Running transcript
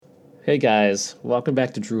Hey guys, welcome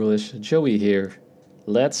back to Droolish. Joey here.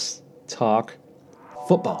 Let's talk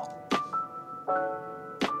football.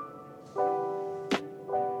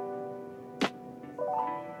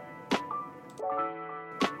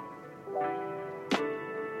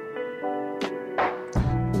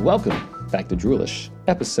 Welcome back to Droolish,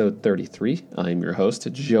 episode 33. I'm your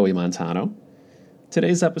host, Joey Montano.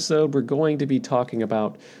 Today's episode, we're going to be talking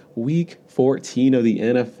about Week 14 of the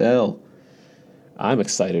NFL. I'm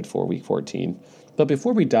excited for Week 14. But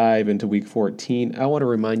before we dive into Week 14, I want to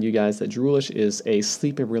remind you guys that Droolish is a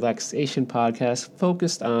sleep and relaxation podcast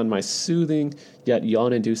focused on my soothing yet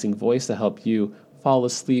yawn-inducing voice to help you fall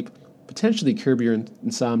asleep, potentially curb your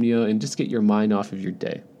insomnia, and just get your mind off of your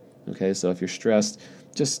day. Okay, so if you're stressed,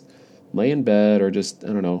 just lay in bed or just,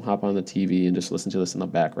 hop on the TV and just listen to this in the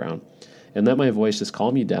background. And let my voice just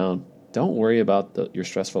calm you down. Don't worry about your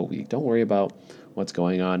stressful week. Don't worry about what's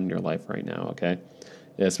going on in your life right now, okay?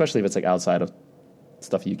 Especially if it's like outside of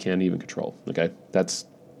stuff you can't even control, okay? That's,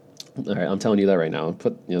 all right, I'm telling you that right now.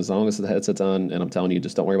 As long as the headset's on, and I'm telling you,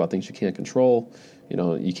 just don't worry about things you can't control.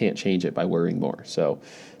 You can't change it by worrying more. So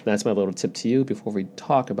that's my little tip to you before we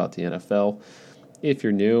talk about the NFL. If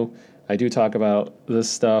you're new, I do talk about this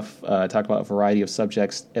stuff. I talk about a variety of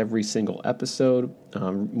subjects every single episode.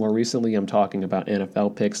 More recently, I'm talking about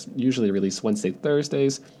NFL picks, usually released Wednesday,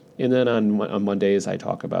 Thursdays. And then on Mondays, I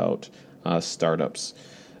talk about startups,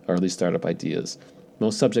 or at least startup ideas.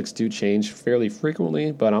 Most subjects do change fairly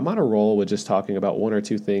frequently, but I'm on a roll with just talking about one or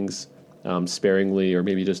two things sparingly, or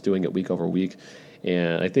maybe just doing it week over week.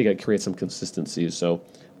 And I think it creates some consistency. So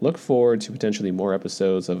look forward to potentially more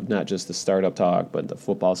episodes of not just the startup talk, but the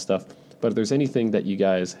football stuff. But if there's anything that you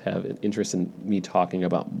guys have an interest in me talking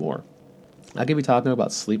about more, I could be talking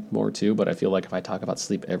about sleep more too, but I feel like if I talk about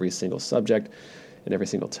sleep every single subject and every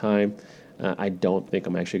single time, I don't think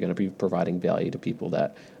I'm actually going to be providing value to people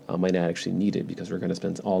that might not actually need it, because we're going to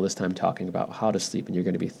spend all this time talking about how to sleep, and you're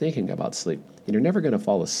going to be thinking about sleep, and you're never going to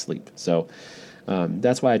fall asleep. So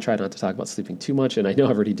that's why I try not to talk about sleeping too much, and I know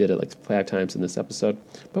I've already did it like 5 times in this episode,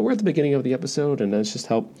 but we're at the beginning of the episode, and that's just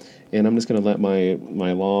help, and I'm just going to let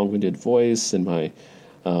my long-winded voice and my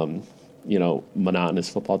monotonous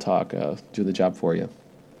football talk do the job for you.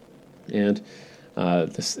 And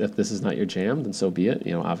if this is not your jam, then so be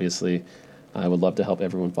it. Obviously, I would love to help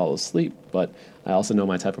everyone fall asleep, but I also know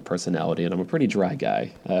my type of personality, and I'm a pretty dry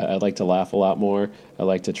guy. I like to laugh a lot more. I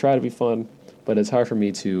like to try to be fun, but it's hard for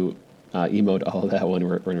me to emote all of that when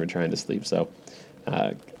we're trying to sleep. So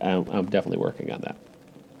I'm definitely working on that.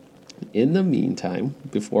 In the meantime,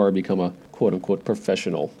 before I become a quote-unquote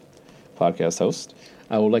professional podcast host,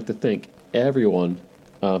 I would like to thank everyone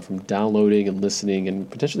from downloading and listening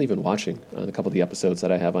and potentially even watching a couple of the episodes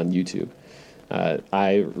that I have on YouTube.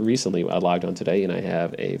 I logged on today, and I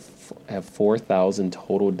have 4,000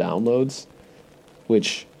 total downloads,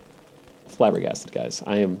 which flabbergasted, guys.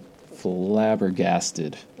 I am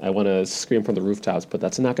flabbergasted. I want to scream from the rooftops, but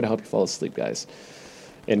that's not going to help you fall asleep, guys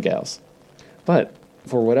and gals. But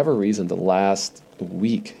for whatever reason, the last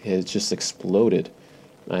week has just exploded.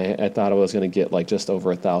 I thought I was going to get like just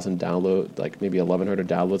over 1,000 downloads, like maybe 1,100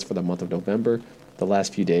 downloads for the month of November. The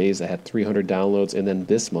last few days, I had 300 downloads, and then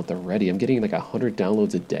this month already, I'm getting like 100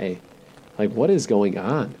 downloads a day. Like, what is going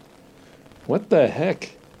on? What the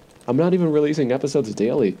heck? I'm not even releasing episodes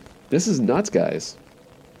daily. This is nuts, guys.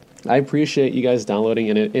 I appreciate you guys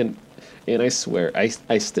downloading it, and I swear, I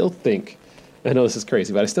still think, I know this is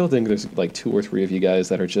crazy, but I still think there's like 2 or 3 of you guys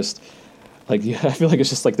that are just like, I feel like it's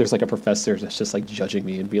just like there's like a professor that's just like judging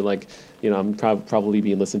me and being like, I'm probably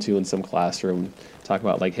being listened to in some classroom, talk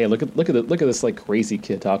about like, hey, look at this like crazy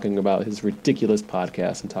kid talking about his ridiculous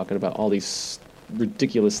podcast and talking about all these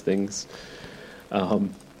ridiculous things.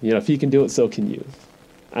 If he can do it, so can you.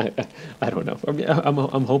 I don't know. I mean,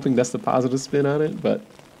 I'm hoping that's the positive spin on it, but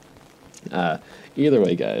either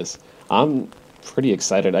way, guys, I'm pretty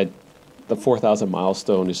excited. The 4,000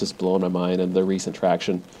 milestone is just blowing my mind, and the recent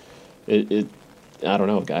traction. I don't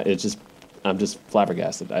know, guys. I'm just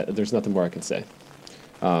flabbergasted. There's nothing more I can say.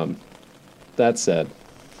 That said,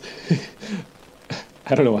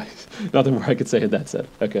 I don't know why. Nothing more I could say. That said,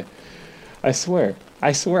 okay. I swear,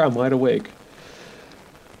 I'm wide awake.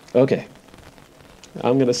 Okay,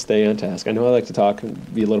 I'm gonna stay on task. I know I like to talk and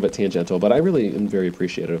be a little bit tangential, but I really am very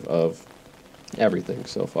appreciative of everything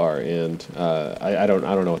so far, and I don't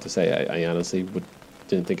know what to say. I honestly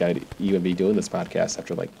didn't think I'd even be doing this podcast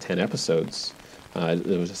after like 10 episodes. It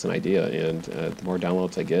was just an idea, and the more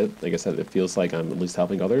downloads I get, like I said, it feels like I'm at least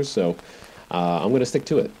helping others, so I'm going to stick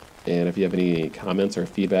to it. And if you have any comments or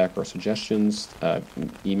feedback or suggestions,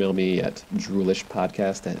 email me at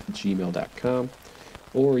droolishpodcast@gmail.com.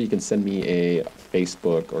 or you can send me a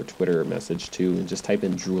Facebook or Twitter message too, and just type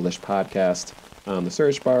in Droolish Podcast on the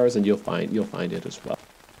search bars, and you'll find it as well.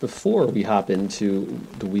 Before we hop into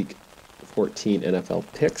the Week 14 NFL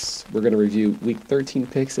picks, we're going to review Week 13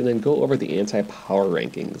 picks and then go over the anti-power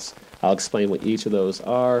rankings. I'll explain what each of those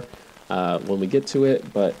are when we get to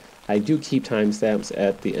it, but I do keep timestamps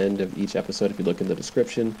at the end of each episode. If you look in the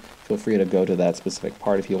description, feel free to go to that specific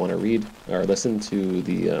part if you want to read or listen to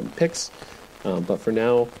the picks. But for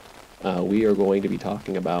now, we are going to be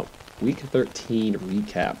talking about Week 13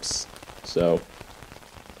 recaps. So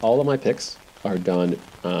all of my picks are done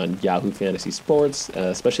on Yahoo Fantasy Sports,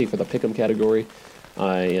 especially for the Pick'em category.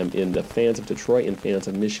 I am in the Fans of Detroit and Fans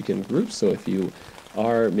of Michigan groups, so if you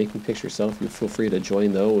are making picks yourself, you feel free to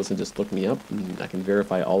join those and just look me up, and I can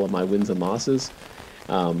verify all of my wins and losses.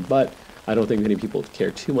 But I don't think many people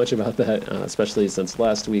care too much about that, especially since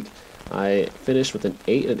last week I finished with an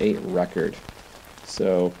 8-8 record.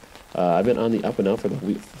 So I've been on the up and up for the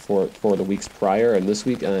week for the weeks prior, and this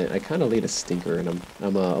week I kind of laid a stinker, and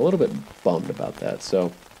I'm a little bit bummed about that.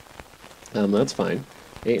 So that's fine.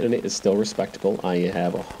 8-8 is still respectable. I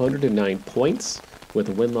have 109 points with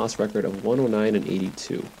a win-loss record of 109 and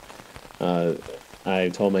 82. I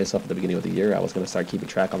told myself at the beginning of the year I was going to start keeping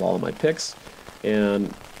track of all of my picks,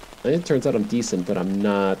 and it turns out I'm decent, but I'm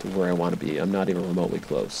not where I want to be. I'm not even remotely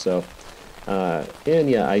close. So, and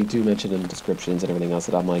yeah, I do mention in the descriptions and everything else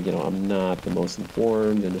that I'm like, I'm not the most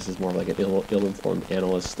informed, and this is more like an ill-informed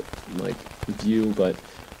analyst like view. But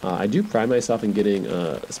I do pride myself in getting,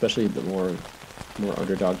 especially the more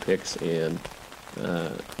underdog picks and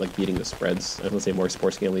like beating the spreads. I would say more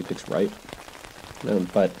sports gambling picks right.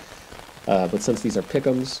 But since these are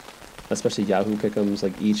pick'ems, especially Yahoo pick'ems,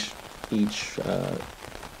 like each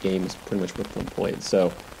game is pretty much worth 1 point.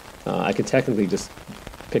 So I could technically just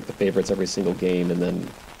pick the favorites every single game, and then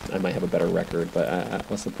I might have a better record. But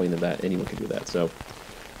what's the point of that? Anyone can do that. So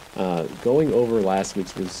going over last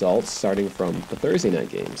week's results, starting from the Thursday night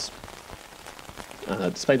games.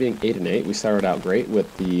 Despite being 8-8, we started out great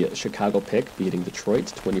with the Chicago pick beating Detroit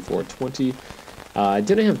 24-20. I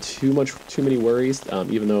didn't have too many worries,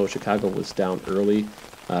 even though Chicago was down early.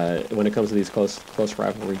 When it comes to these close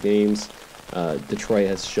rivalry games, Detroit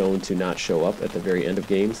has shown to not show up at the very end of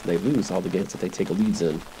games. They lose all the games that they take leads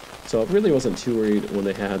in. So I really wasn't too worried when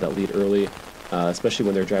they had that lead early, especially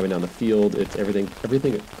when they're driving down the field. Everything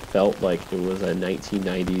felt like it was a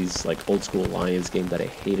 1990s like old school Lions game that I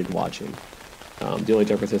hated watching. The only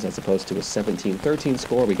difference is, as opposed to a 17-13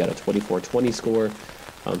 score, we got a 24-20 score.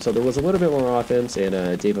 So there was a little bit more offense,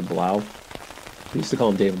 and David Blau, we used to call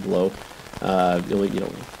him David Blow,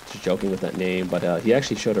 just joking with that name, but he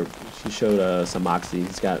actually showed some moxie.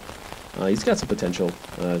 He's got some potential.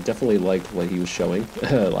 Definitely liked what he was showing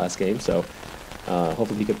last game. So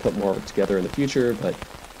hopefully he could put more together in the future. But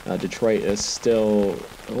Detroit is still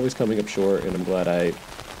always coming up short, and I'm glad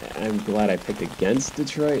I picked against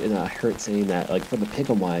Detroit, and I hurt saying that. Like, for the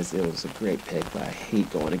pick'em wise, it was a great pick, but I hate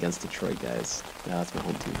going against Detroit, guys. That's my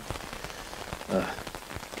home team.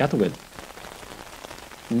 Got the win.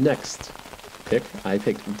 Next pick, I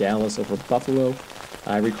picked Dallas over Buffalo.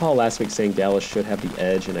 I recall last week saying Dallas should have the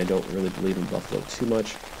edge, and I don't really believe in Buffalo too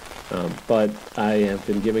much. But I have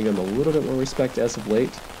been giving them a little bit more respect as of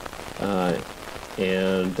late,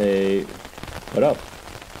 and they put up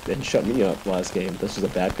and shut me up last game. This was a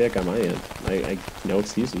bad pick on my end. I no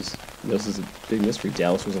excuses. This is a big mystery.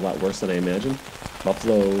 Dallas was a lot worse than I imagined.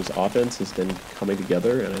 Buffalo's offense has been coming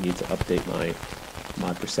together, and I need to update my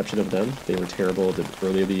perception of them. They were terrible at the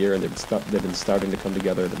early of the year, and they've been starting to come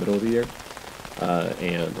together in the middle of the year.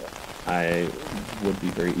 And I would be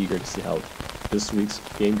very eager to see how this week's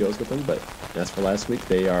game goes with them. But as for last week,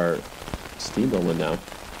 they are steamrolling now.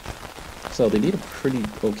 So they need a pretty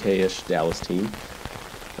okay-ish Dallas team.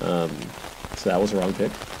 So that was a wrong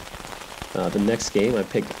pick. The next game, I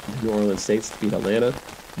picked the New Orleans Saints to beat Atlanta.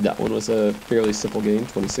 That one was a fairly simple game,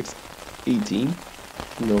 26-18.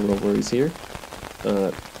 No real worries here.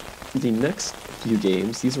 The next few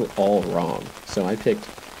games, these were all wrong. So I picked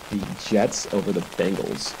the Jets over the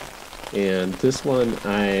Bengals. And this one,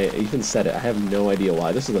 I even said it. I have no idea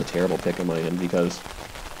why. This is a terrible pick on my end because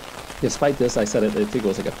despite this, I said it, I think it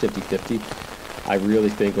was like a 50-50. I really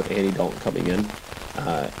think with Andy Dalton coming in,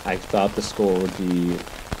 I thought the score would be...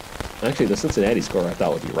 Actually, the Cincinnati score I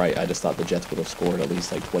thought would be right. I just thought the Jets would have scored at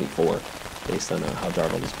least like 24 based on how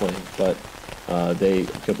Darnold was playing. But they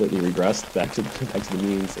completely regressed back to the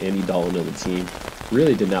means. Andy Dalton and the team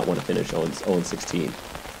really did not want to finish 0-16.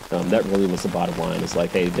 That really was the bottom line. It's like,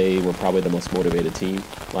 hey, they were probably the most motivated team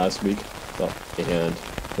last week. And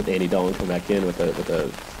with Andy Dalton coming back in with a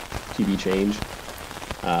QB change,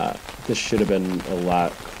 This should have been a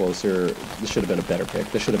lot closer. This should have been a better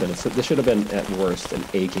pick. This should have been at worst an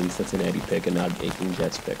aching Cincinnati pick and not an aching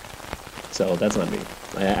Jets pick. So that's on me.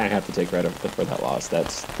 I have to take credit for that loss.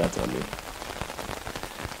 That's on me.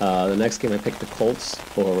 The next game I picked the Colts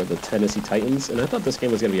over the Tennessee Titans, and I thought this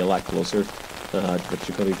game was going to be a lot closer. With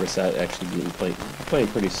Jacoby Brissett actually playing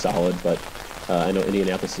pretty solid, but I know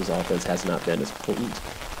Indianapolis' offense has not been as potent.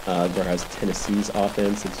 Whereas Tennessee's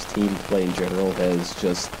offense, its team play in general, has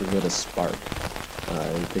just lit a spark.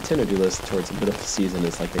 They tend to do this towards the middle of the season.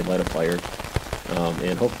 It's like they light a fire.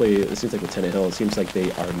 And hopefully, it seems like with Tannehill, it seems like they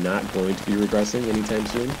are not going to be regressing anytime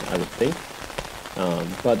soon, I would think.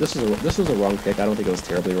 But this was a wrong pick. I don't think it was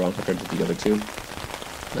terribly wrong compared to the other two.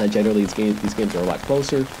 Generally, these games are a lot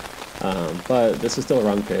closer. But this is still a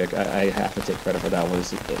wrong pick. I have to take credit for that one.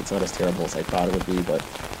 It's not as terrible as I thought it would be, but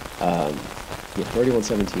yeah,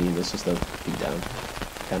 31-17. This is the beatdown,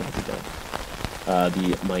 kind of a beatdown.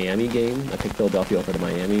 The Miami game, I picked Philadelphia over the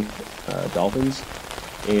Miami Dolphins,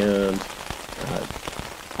 and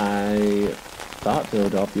I thought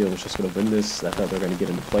Philadelphia was just going to win this. I thought they were going to get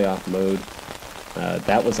into playoff mode.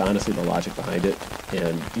 That was honestly the logic behind it,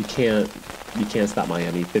 and you can't stop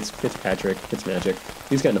Miami. Fitzmagic,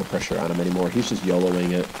 he's got no pressure on him anymore. He's just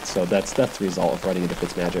YOLOing it. So that's the result of running into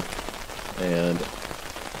Fitzmagic. And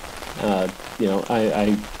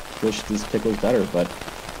I wish this pick was better, but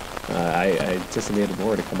I anticipated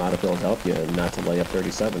more to come out of Philadelphia and not to lay up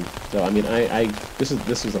 37. So I mean,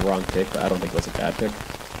 this was a wrong pick, but I don't think it was a bad pick.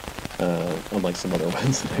 Unlike some other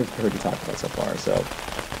ones that I've already talked about so far. So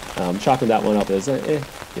chalking that one up as it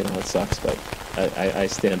sucks, but I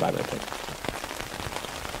stand by my pick.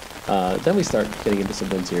 Then we start getting into some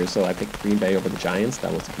wins here. So I picked Green Bay over the Giants.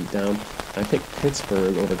 That was a beatdown. I picked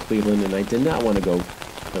Pittsburgh over Cleveland, and I did not want to go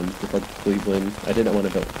for Cleveland. I did not want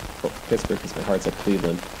to go for Pittsburgh because my heart's at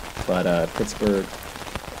Cleveland. But Pittsburgh,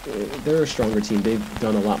 they're a stronger team. They've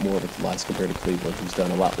done a lot more with less compared to Cleveland, who's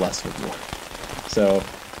done a lot less with more. So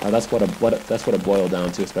that's what it boiled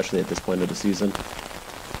down to, especially at this point of the season.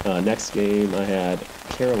 Next game, I had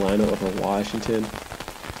Carolina over Washington.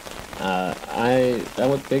 That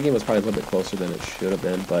game was probably a little bit closer than it should have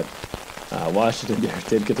been, but Washington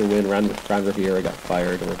did get the win. Ron Rivera got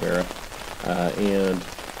fired, and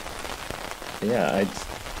yeah, I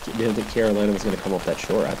didn't think Carolina was going to come up that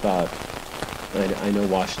short. I know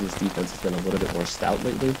Washington's defense has been a little bit more stout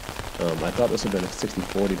lately. I thought this would have been a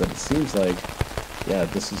 60-40, but it seems like, yeah,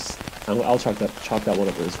 this is. I'll chalk that one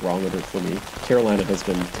up as wrong for me. Carolina has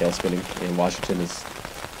been tail spinning, and Washington has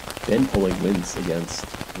been pulling wins against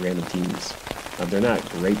random teams. They're not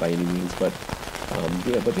great by any means, but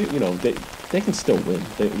they can still win.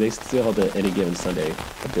 They still have the any given Sunday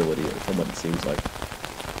ability, from what it seems like.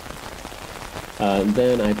 And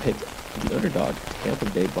then I picked the underdog, Tampa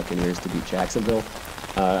Bay Buccaneers, to beat Jacksonville.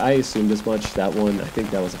 I assumed as much. That one, I think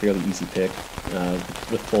that was a fairly easy pick.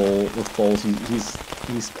 With Foles, he's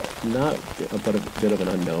not but a bit of an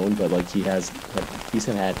unknown, but like he's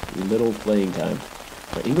had little playing time.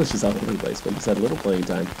 English is all over the place, but he's had little playing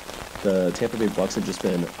time. The Tampa Bay Bucs have just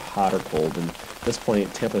been hot or cold, and at this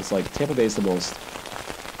point, Tampa Bay is the most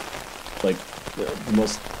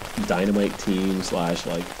dynamite team /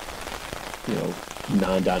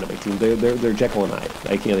 non-dynamite team. They're Jekyll and Hyde.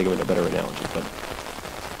 I can't think of a better analogy,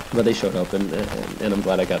 but they showed up, and I'm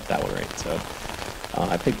glad I got that one right. So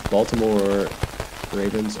I picked Baltimore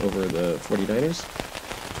Ravens over the 49ers.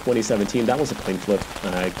 2017, that was a coin flip.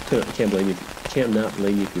 I cannot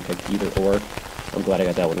blame you if you picked either or. I'm glad I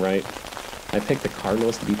got that one right. I picked the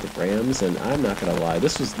Cardinals to beat the Rams, and I'm not going to lie,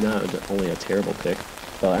 this was not only a terrible pick,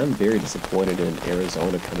 but I'm very disappointed in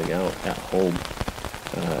Arizona coming out at home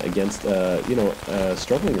against a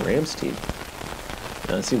struggling Rams team.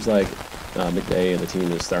 It seems like McVay and the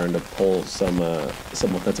team is starting to pull some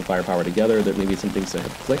offensive firepower together. That maybe some things that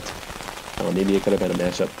have clicked. Maybe it could have been a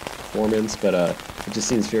matchup performance, but it just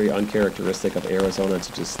seems very uncharacteristic of Arizona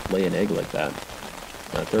to just lay an egg like that.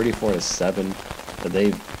 34-7.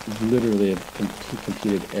 They've literally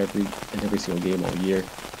competed every single game all year.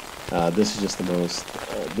 This is just the most.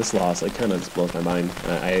 This loss, it kind of just blows my mind.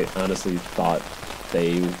 I honestly thought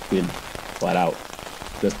they win flat out.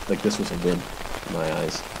 This was a win in my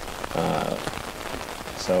eyes.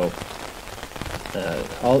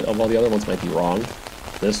 While the other ones might be wrong,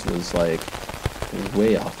 this was like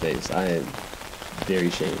way off base. I am very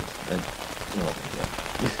ashamed.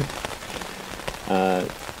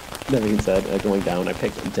 That being said, going down, I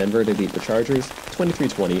picked Denver to beat the Chargers,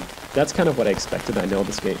 23-20. That's kind of what I expected. I know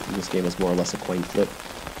this game was more or less a coin flip,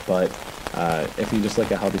 but if you just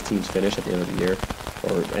look at how these teams finish at the end of the year,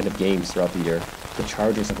 or end of games throughout the year, the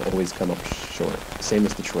Chargers have always come up short, same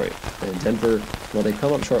as Detroit. And Denver, while they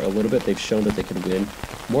come up short a little bit, they've shown that they can win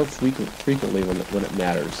more frequently when it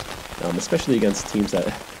matters, especially against teams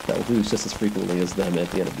that lose just as frequently as them at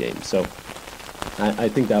the end of games. So I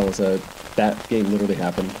think that game literally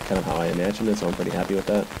happened kind of how I imagined it, so I'm pretty happy with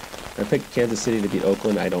that. I picked Kansas City to beat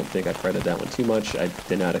Oakland. I don't think I fretted that one too much. I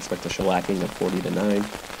did not expect a shellacking of 40-9.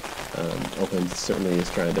 Oakland certainly is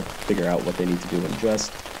trying to figure out what they need to do and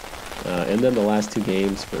adjust. And then the last two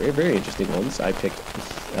games were very interesting ones. I picked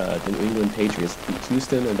the New England Patriots to beat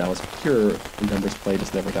Houston, and that was pure numbers play,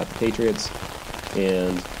 just never got the Patriots.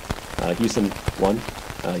 And Houston won.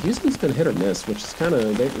 Houston's been hit or miss, which is kind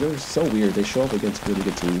of, they're so weird. They show up against really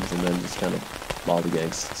good teams and then just kind of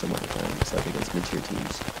lollygags some other time, just like against mid-tier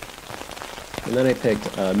teams. And then I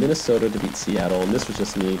picked Minnesota to beat Seattle, and this was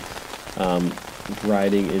just me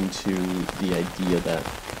riding into the idea that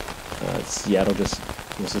Seattle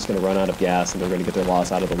was just going to run out of gas and they're going to get their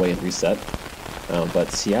loss out of the way and reset.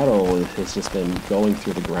 But Seattle has just been going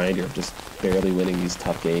through the grinder of just barely winning these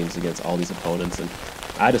tough games against all these opponents, and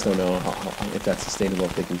I just don't know if that's sustainable,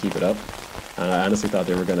 if they can keep it up. I honestly thought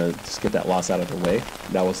they were going to just get that loss out of their way.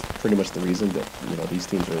 That was pretty much the reason that these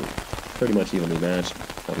teams are pretty much evenly matched.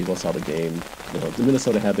 We both saw the game.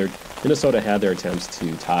 Minnesota had their attempts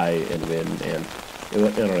to tie and win, and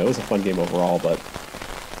it was a fun game overall, but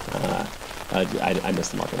I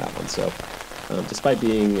missed the mark on that one. So despite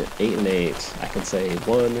being 8-8, I can say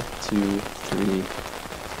 1, 2, 3,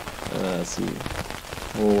 let's see,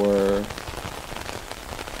 4,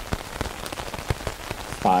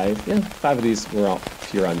 5. Yeah, 5 of these were all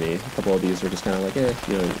pure on me. A couple of these were just kind of like,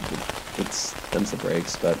 it's them's the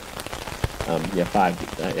breaks, but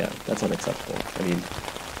 5, yeah, that's unacceptable. I mean,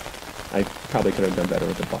 I probably could have done better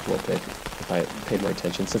with the Buffalo pick if I paid more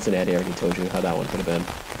attention. Cincinnati, I already told you how that one could have been.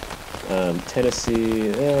 Tennessee,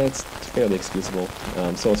 it's fairly excusable.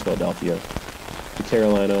 So is Philadelphia.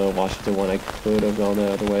 Carolina, Washington one, I could have gone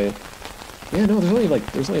the other way. Yeah, no, there's only like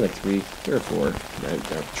 3 or 4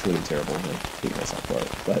 that are truly terrible. I hate myself for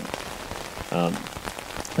it, but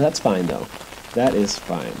that's fine though. That is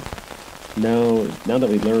fine. Now that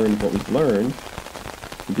we learned what we've learned,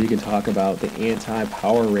 we can talk about the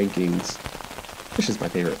anti-power rankings. This is my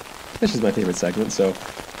favorite segment. So,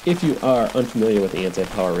 if you are unfamiliar with the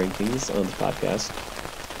anti-power rankings on the podcast,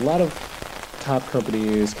 a lot of top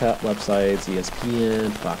companies, top websites,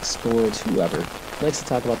 ESPN, Fox Sports, whoever, likes to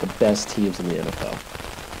talk about the best teams in the NFL.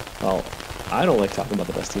 Well, I don't like talking about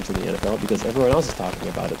the best teams in the NFL because everyone else is talking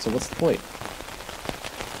about it, so what's the point?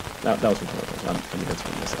 That was rhetorical. I'm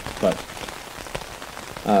answering myself. But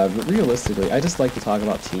realistically, I just like to talk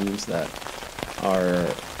about teams that are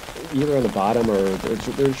either on the bottom or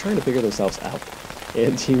they're trying to figure themselves out.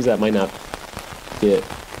 And teams that might not get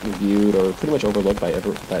reviewed or pretty much overlooked by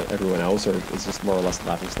everyone else, or is just more or less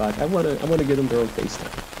laughing stock. I want to give them their own face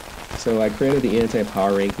time. So I created the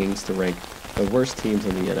anti-power rankings to rank the worst teams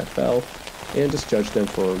in the NFL and just judge them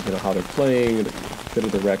for how they're playing, bit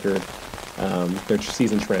of the record, their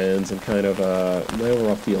season trends, and kind of my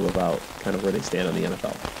overall feel about kind of where they stand on the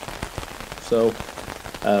NFL. So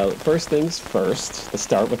first things first, let's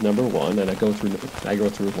start with number 1, and I go through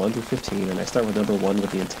 1 through 15, and I start with number 1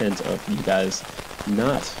 with the intent of you guys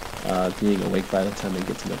not being awake by the time they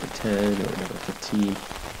get to number 10 or number 15.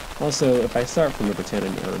 Also, if I start from number 10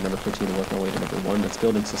 or number 15 and work my way to number 1, that's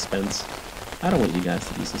building suspense. I don't want you guys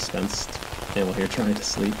to be suspensed and while you're trying to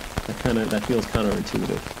sleep. That feels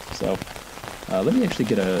counterintuitive. So let me actually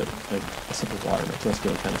get a sip of water. My throat's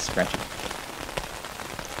feeling kind of scratchy.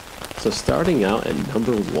 So starting out at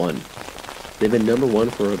number 1, they've been number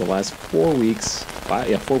 1 for the last 4 weeks.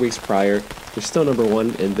 4 weeks prior. They're still number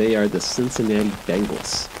 1, and they are the Cincinnati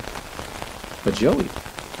Bengals. But Joey,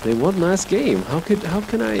 they won last game. How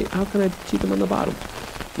can I keep them on the bottom?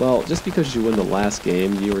 Well, just because you win the last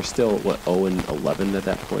game, you were still 0-11 at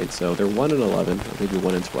that point. So they're 1-11, or maybe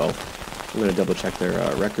 1-12. I'm going to double check their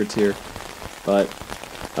records here. But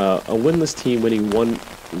a winless team winning one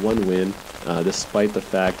win, despite the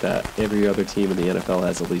fact that every other team in the NFL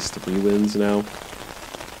has at least 3 wins now.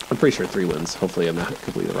 I'm pretty sure 3 wins. Hopefully, I'm not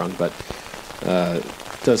completely wrong, but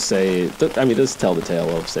does tell the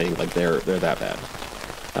tale of saying like they're that bad.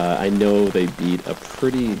 I know they beat a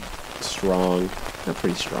pretty strong, not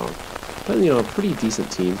pretty strong, but a pretty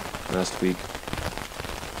decent team last week.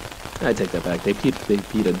 I take that back. They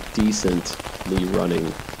beat a decently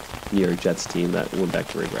running New York Jets team that went back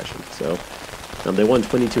to regression. So they won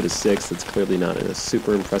 22-6. That's clearly not a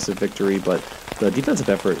super impressive victory, but the defensive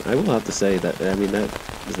effort, I will have to say that that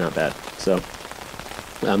is not bad. So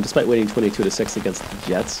despite winning 22-6 against the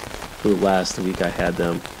Jets, who last week I had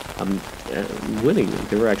them winning,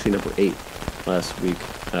 they were actually number 8. last week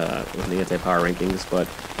in the anti-power rankings, but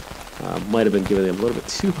might have been giving them a little bit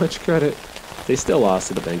too much credit. They still lost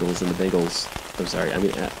to the Bengals, and the Bengals, I'm sorry, I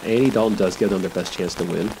mean, Andy Dalton does give them their best chance to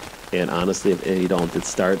win. And honestly, if Andy Dalton did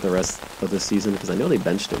start the rest of the season, because I know they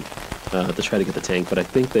benched him to try to get the tank, but I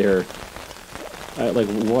think they're,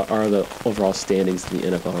 what are the overall standings in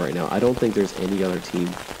the NFL right now? I don't think there's any other team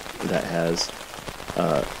that has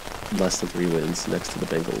less than 3 wins next to the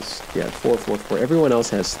Bengals. Yeah, 4. Everyone else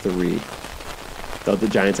has 3. Oh, the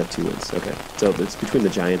Giants have 2 wins. Okay, so it's between the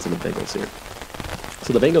Giants and the Bengals here.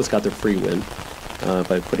 So the Bengals got their free win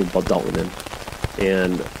by putting Dalton in.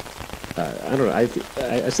 And I don't know,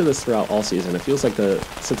 I've said this throughout all season. It feels like the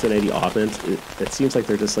Cincinnati offense, it seems like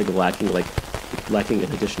they're just lacking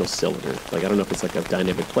an additional cylinder. Like, I don't know if it's like a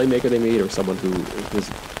dynamic playmaker they made or someone who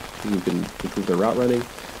can improve their route running.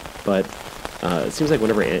 But it seems like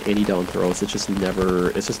whenever Andy Dalton throws, it's just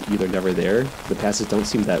either never there. The passes don't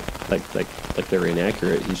seem that like they're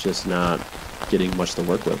inaccurate. He's just not getting much to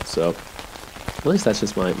work with. So at least that's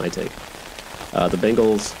just my take. The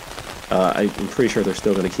Bengals, I'm pretty sure they're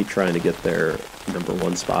still going to keep trying to get their number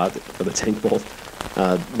 1 spot for the Tank Bowl.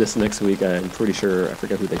 This next week, I'm pretty sure, I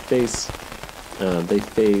forget who they face. They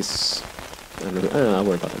face, I don't know, I'll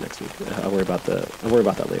worry about that next week. I'll worry about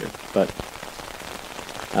that later. But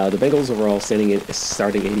the Bengals overall starting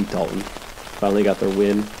Andy Dalton finally got their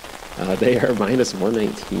win. They are minus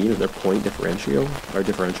 119 in their point differential.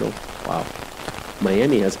 Wow.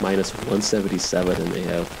 Miami has minus 177, and they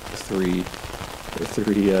have three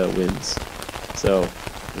wins. So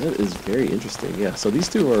that is very interesting. Yeah. So these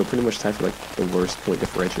two are pretty much tied for the worst point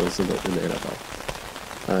differentials in the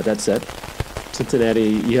NFL. That said,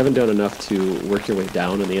 Cincinnati, you haven't done enough to work your way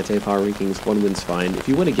down in the anti-power rankings. 1 win's fine. If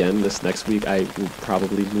you win again this next week, I will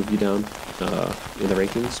probably move you down in the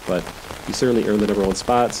rankings, but you certainly earned the number 1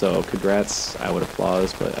 spot, so congrats. I would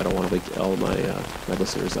applause, but I don't want to wake all my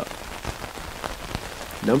listeners up.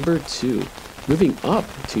 Number 2, moving up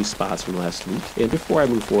 2 spots from last week. And before I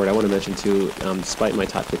move forward, I want to mention too, despite my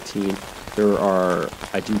top 15,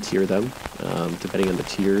 I do tier them, depending on the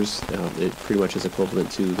tiers. It pretty much is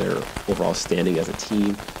equivalent to their overall standing as a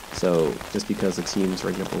team. So just because the team's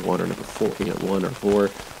ranked number 1 or number 4, 1 or 4,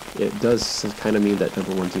 it does kind of mean that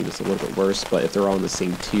number 1 team is a little bit worse. But if they're all in the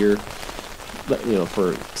same tier,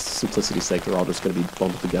 for simplicity's sake, they're all just going to be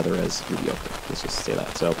bumped together as mediocre. Let's just say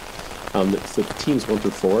that. So the teams 1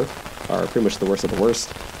 through 4 are pretty much the worst of the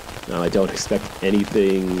worst. I don't expect any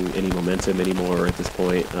momentum anymore at this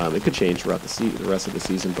point. It could change throughout the rest of the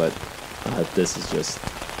season, but this is just,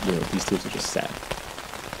 these teams are just sad.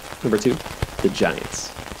 Number 2, the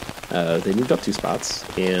Giants. They moved up 2 spots,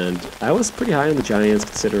 and I was pretty high on the Giants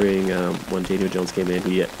considering when Daniel Jones came in,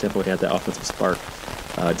 he definitely had that offensive spark.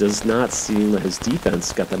 Does not seem like his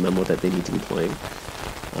defense got the memo that they need to be playing.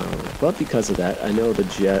 But because of that, I know the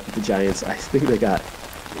Giants, I think they got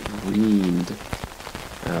reamed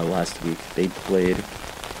last week. They played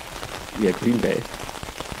Green Bay.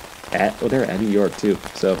 They're at New York too.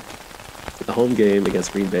 So the home game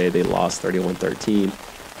against Green Bay, they lost 31-13.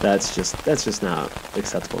 That's just not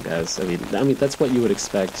acceptable, guys. I mean that's what you would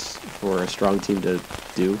expect for a strong team to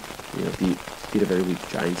do. Beat a very weak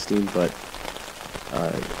Giants team. But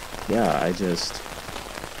I'm just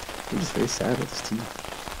very sad with this team.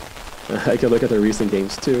 I could look at their recent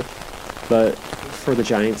games too, but for the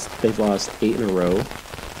Giants, they've lost 8 in a row.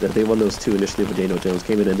 They won those 2 initially when Daniel Jones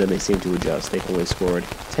came in, and then they seemed to adjust. They've only scored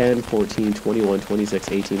 10, 14, 21,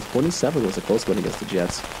 26, 18, 27 was a close one against the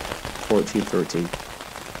Jets, 14-13.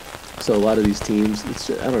 So a lot of these teams, it's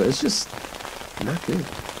just not good.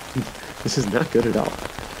 This is not good at all.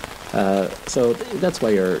 So that's why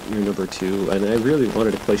you're number 2, and I really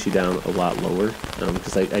wanted to place you down a lot lower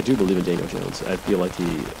because I do believe in Daniel Jones. I feel like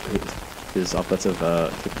his offensive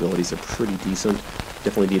capabilities are pretty decent.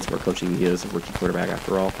 Definitely needs more coaching. He is a rookie quarterback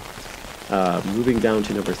after all. Moving down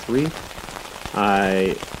to number 3,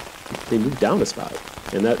 they moved down a spot,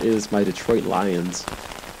 and that is my Detroit Lions.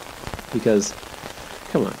 Because,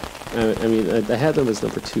 come on. I had them as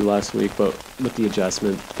number 2 last week, but with the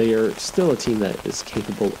adjustment, they are still a team that is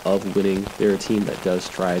capable of winning. They're a team that does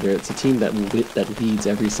try. It's a team that leads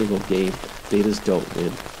every single game. They just don't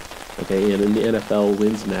win. Okay, and in the NFL,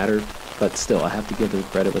 wins matter, but still, I have to give them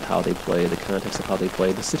credit with how they play, the context of how they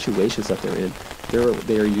play, the situations that they're in. They're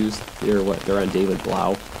on David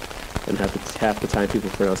Blau, and half the time people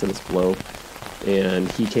pronounce him as Blow, and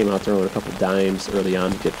he came out throwing a couple dimes early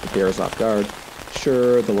on to get the Bears off guard.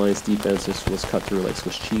 Sure, the Lions defense was cut through like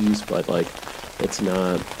Swiss cheese, but it's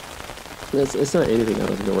not anything out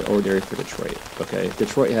of the ordinary for Detroit. Okay,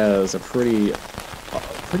 Detroit has a pretty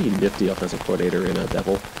nifty offensive coordinator in a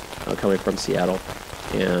Devil coming from Seattle,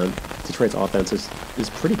 and Detroit's offense is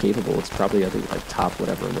pretty capable. It's probably, I think, like top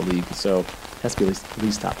whatever in the league. So it has to be at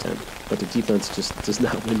least top 10. But their defense just does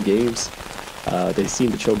not win games. They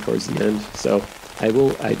seem to choke towards the end. So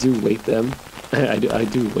I do weight them. I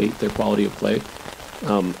do weight their quality of play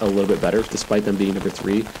a little bit better, despite them being number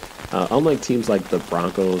 3. Unlike teams like the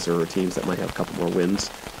Broncos or teams that might have a couple more wins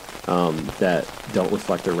that don't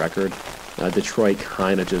reflect their record, Detroit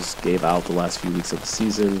kind of just gave out the last few weeks of the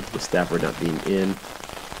season with Stafford not being in.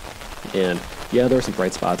 And yeah, there were some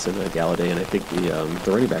bright spots in Galladay, and I think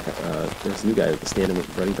the running back, there's a new guy, the stand-in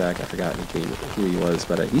running back, I forgot who he was,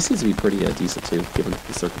 but he seems to be pretty decent too, given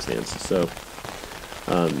the circumstances. So,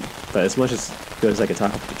 but as much as good as I can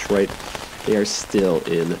talk about Detroit, they are still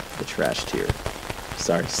in the trash tier.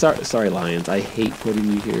 Sorry, Lions. I hate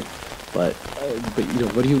putting you here, but you know,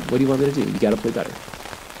 what do you want me to do? You got to play better.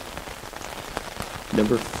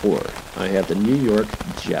 Number 4, I have the New York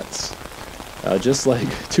Jets. Just like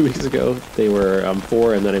 2 weeks ago, they were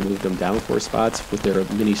 4, and then I moved them down 4 spots with their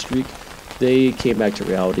mini streak. They came back to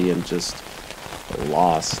reality and just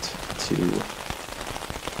lost to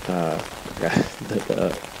the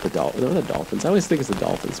Dolphins. I always think it's the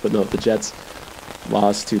Dolphins, but no, the Jets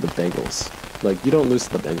lost to the Bengals. Like, you don't lose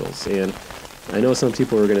to the Bengals, and I know some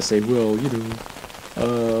people are going to say, well, you know,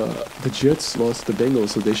 the Jets lost to the Bengals,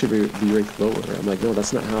 so they should be ranked lower. I'm like, no,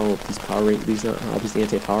 that's not how these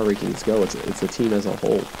anti-power rankings go. It's the team as a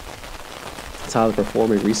whole. It's how they're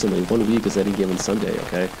performing recently. 1 week is any given Sunday,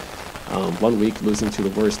 okay? 1 week losing to the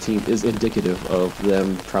worst team is indicative of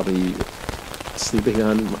them probably sleeping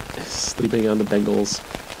on the Bengals,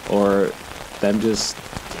 or them just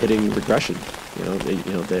hitting regression.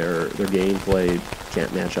 Their gameplay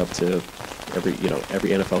can't match up to every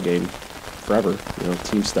NFL game forever.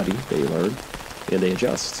 Team study, they learn and they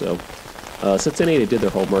adjust. So Cincinnati did their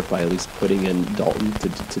homework by at least putting in Dalton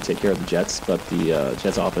to take care of the Jets, but the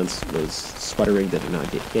Jets offense was sputtering. They did not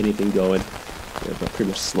get anything going. They're pretty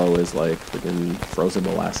much slow as like freaking frozen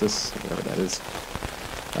molasses, whatever that is.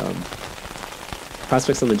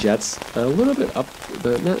 Prospects on the Jets, a little bit up,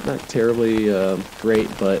 but not terribly great,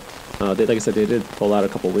 but like I said, they did pull out a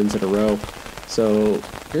couple wins in a row. So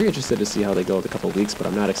very interested to see how they go in a couple weeks, but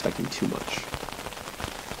I'm not expecting too much.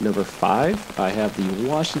 Number 5, I have the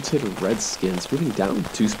Washington Redskins, moving down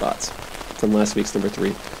 2 spots from last week's number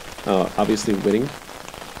 3. Obviously winning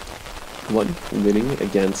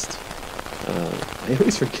against, I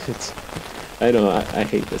always forget. I know, I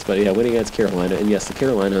hate this, but yeah, winning against Carolina. And yes, the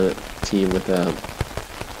Carolina team with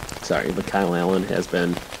Kyle Allen has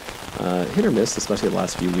been hit or miss, especially the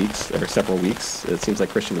last few weeks, or several weeks. It seems like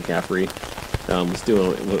Christian McCaffrey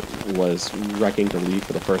was wrecking the league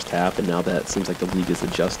for the first half, and now that seems like the league is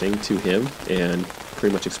adjusting to him and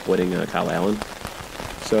pretty much exploiting Kyle Allen.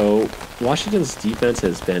 So Washington's defense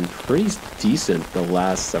has been pretty decent the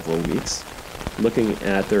last several weeks. Looking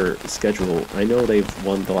at their schedule, I know they've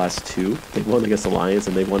won the last 2. They've won against the Lions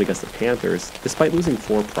and they won against the Panthers, despite losing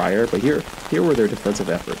 4 prior, but here were their defensive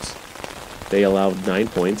efforts. They allowed 9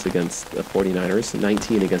 points against the 49ers,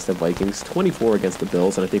 19 against the Vikings, 24 against the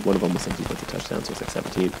Bills, and I think one of them was some defensive touchdowns, so it was like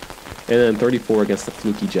 17. And then 34 against the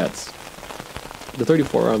fluky Jets. The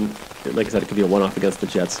 34, like I said, it could be a one-off against the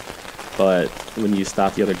Jets, but when you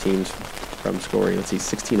stop the other teams from scoring, let's see,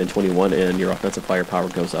 16 and 21, and your offensive firepower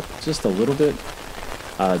goes up just a little bit,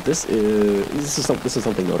 this is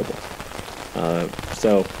something notable.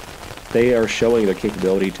 So they are showing their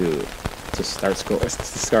capability to start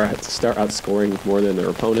outscoring more than their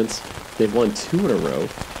opponents. They've won 2 in a row,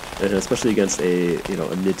 and especially against a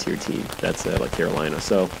mid-tier team that's like Carolina.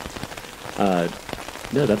 So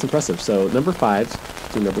no, that's impressive. So number 5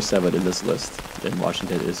 to number 7 in this list, and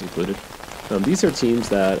Washington is included. These are teams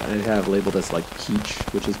that I have labeled as like peach,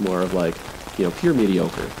 which is more of like pure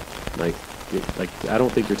mediocre. Like I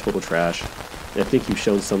don't think you're total trash. I think you've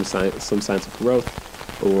shown some signs of growth,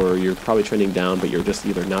 or you're probably trending down, but you're just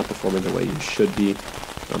either not performing the way you should be,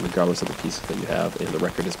 regardless of the pieces that you have, and the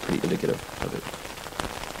record is pretty indicative of it.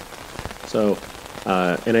 So,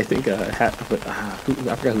 and I think, I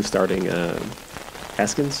forgot who's starting.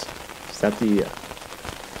 Haskins, is that the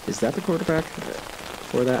quarterback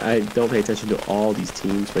for that? I don't pay attention to all these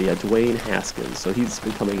teams, but yeah, Dwayne Haskins. So he's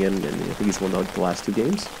been coming in, and I think he's won the last 2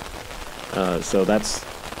 games. So that's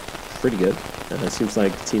pretty good. It seems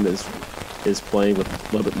like the team is playing with a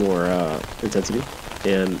little bit more intensity,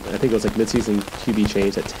 and I think it was like midseason QB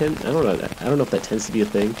change at 10. I don't know if that tends to be a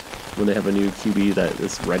thing when they have a new QB that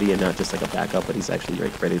is ready and not just like a backup, but he's actually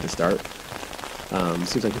ready to start.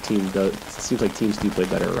 Seems like teams do play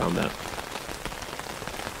better around that.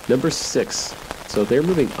 Number 6. So they're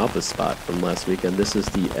moving up a spot from last week, and this is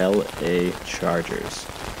the LA Chargers.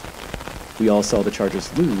 We all saw the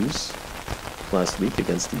Chargers lose last week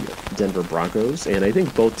against the Denver Broncos, and I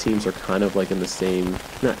think both teams are kind of like in the same,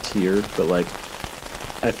 not tier, but like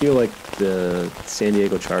I feel like the San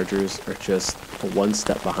Diego Chargers are just one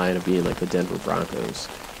step behind of being like the Denver Broncos.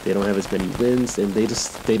 They don't have as many wins, and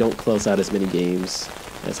they don't close out as many games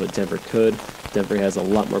as what Denver could. Denver has a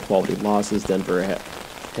lot more quality losses.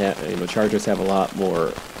 Chargers have a lot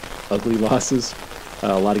more ugly losses.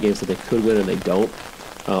 A lot of games that they could win and they don't.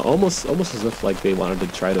 Almost as if like they wanted to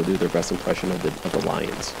try to do their best impression of the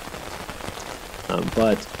Lions.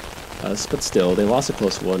 But still, they lost a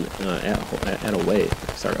close one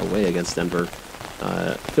away against Denver.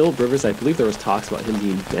 Philip Rivers, I believe there was talks about him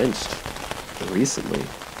being benched recently,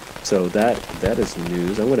 so that is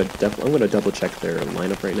news. I'm gonna double check their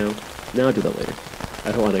lineup right now. No, I'll do that later.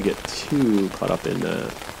 I don't want to get too caught up in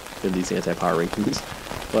these anti-power rankings,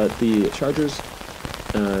 but the Chargers,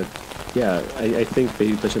 I think they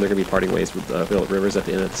mentioned they're gonna be parting ways with Philip Rivers at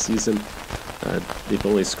the end of the season. They've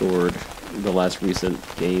only scored the last recent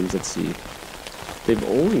games. Let's see. They've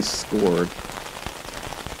only scored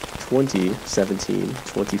 20, 17,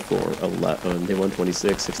 24, 11. They won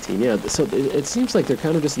 26, 16. Yeah, so it seems like they're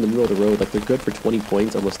kind of just in the middle of the road. Like, they're good for 20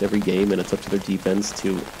 points almost every game, and it's up to their defense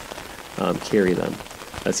to carry them.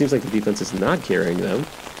 It seems like the defense is not carrying them.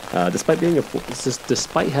 Despite having a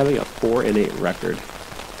 4-8 record,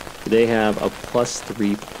 they have a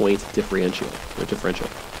 +3 point differential.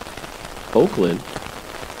 Oakland.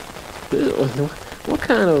 What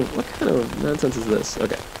kind of nonsense is this?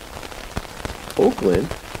 Okay. Oakland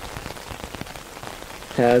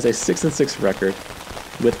has a 6-6 record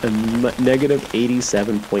with a negative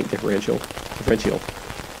 87 point differential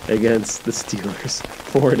against the Steelers.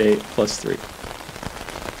 4-8 +3.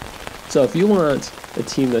 So if you want a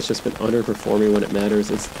team that's just been underperforming when it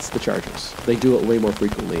matters, it's the Chargers. They do it way more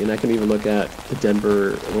frequently, and I can even look at the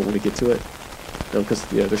Denver when we get to it, because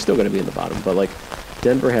they're still going to be in the bottom. But like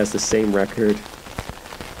Denver has the same record,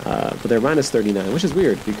 but they're -39, which is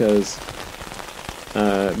weird because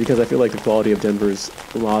I feel like the quality of Denver's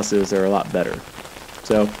losses are a lot better.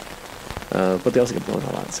 So, but they also get blown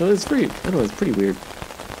a lot. So it's pretty. I don't know. It's pretty weird.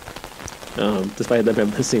 Despite them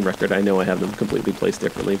having the same record, I know I have them completely placed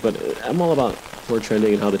differently. But I'm all about forward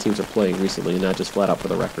trending and how the teams are playing recently, and not just flat out for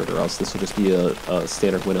the record, or else this will just be a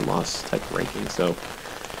standard win and loss type ranking. So,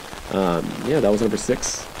 that was number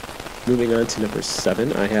 6. Moving on to number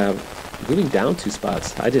 7, I have moving down 2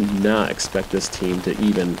 spots. I did not expect this team to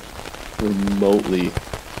even remotely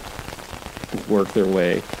work their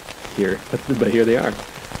way here, but here they are.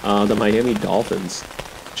 The Miami Dolphins.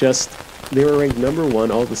 They were ranked number 1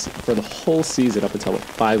 for the whole season up until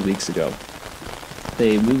 5 weeks ago.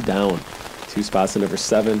 They moved down 2 spots to number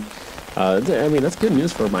 7. That's good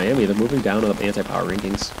news for Miami. They're moving down on the anti-power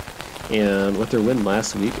rankings. And with their win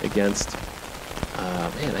last week against,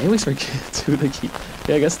 I always forget who they keep.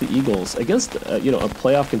 Yeah, I guess the Eagles, against a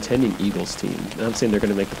playoff contending Eagles team. I'm saying they're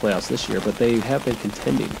going to make the playoffs this year, but they have been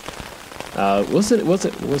contending.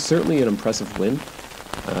 Was certainly an impressive win.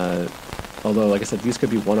 Although, like I said, these could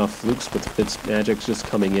be one-off flukes with Fitzmagic just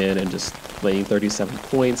coming in and just laying 37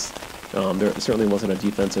 points. There certainly wasn't a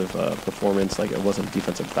defensive performance, like it wasn't a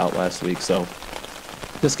defensive bout last week. So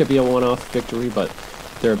this could be a one-off victory, but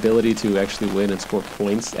their ability to actually win and score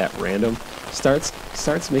points at random starts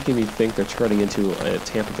making me think they're turning into a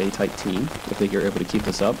Tampa Bay type team if they are able to keep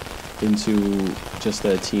this up, into just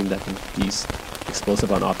a team that can be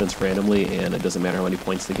explosive on offense randomly, and it doesn't matter how many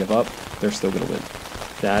points they give up, they're still going to win.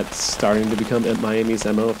 That's starting to become Miami's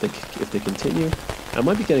MO if they continue. I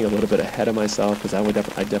might be getting a little bit ahead of myself because I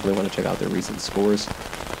definitely want to check out their recent scores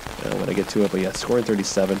when I get to it. But yeah, scoring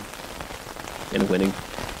 37 and winning.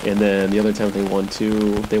 And then the other time they won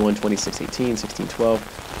 26-18,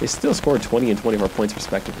 16-12. They still scored 20 and 24 points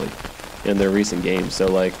respectively in their recent games. So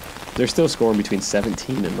like they're still scoring between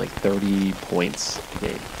 17 and like 30 points a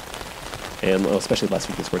game. And especially last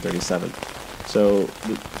week they scored 37. So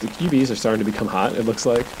the QBs are starting to become hot, it looks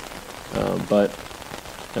like. But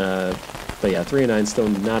yeah, 3-9 still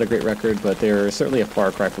not a great record, but they're certainly a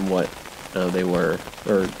far cry from what they were,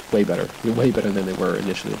 or way better than they were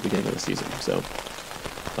initially at the beginning of the season. So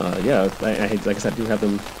I like I said, I do have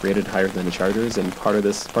them rated higher than the Chargers, and part of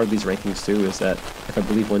these rankings too is that if I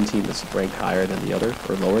believe one team is ranked higher than the other,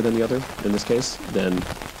 or lower than the other in this case, then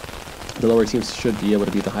the lower teams should be able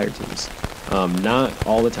to beat the higher teams. Not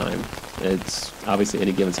all the time. It's obviously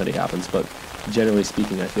any given Sunday happens, but generally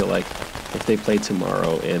speaking, I feel like if they play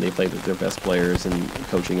tomorrow and they play with their best players and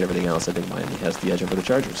coaching and everything else, I think Miami has the edge over the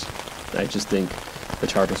Chargers. I just think the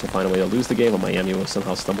Chargers will find a way to lose the game, and Miami will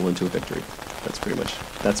somehow stumble into a victory. That's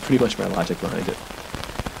pretty much my logic behind it.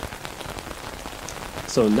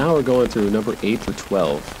 So now we're going through number 8 through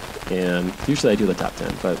 12, and usually I do the top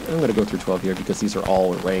 10, but I'm going to go through 12 here because these are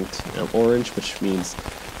all ranked orange, which means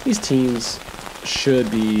these teams should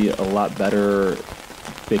be a lot better.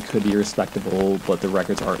 They could be respectable, but the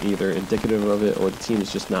records aren't either indicative of it, or the team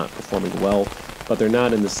is just not performing well, but they're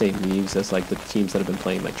not in the same leagues as like the teams that have been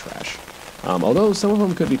playing like trash. Although some of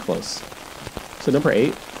them could be close. So number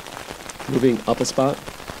 8, moving up a spot,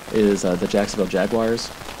 is the Jacksonville Jaguars.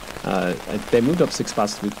 They moved up 6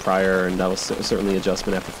 spots the week prior, and that was certainly an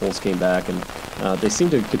adjustment after Foles came back, and they seem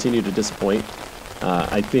to continue to disappoint.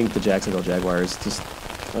 I think the Jacksonville Jaguars just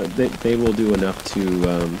they will do enough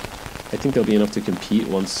to. I think they'll be enough to compete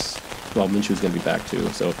once. Well, Minshew's going to be back too,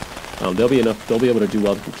 so they'll be enough. They'll be able to do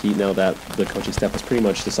well to compete now that the coaching staff has pretty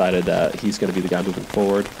much decided that he's going to be the guy moving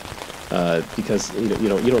forward. Because you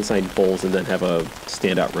don't sign Foles and then have a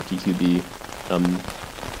standout rookie QB.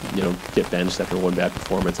 Get benched after one bad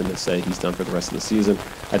performance and then say he's done for the rest of the season.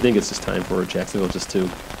 I think it's just time for Jacksonville just to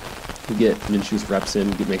get Minshew's reps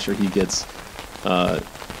in, make sure he gets,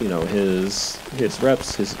 his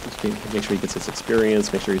reps, make sure he gets his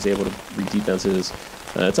experience, make sure he's able to read defenses.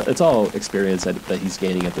 It's all experience that he's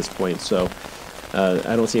gaining at this point. So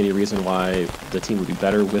I don't see any reason why the team would be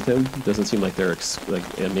better with him. It doesn't seem like they're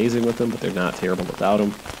amazing with him, but they're not terrible without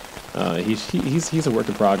him. He's a work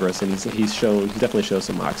in progress, and he definitely shows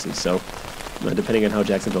some moxie. So, depending on how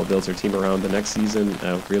Jacksonville builds their team around the next season,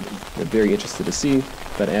 I'm very interested to see.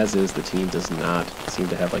 But as is, the team does not seem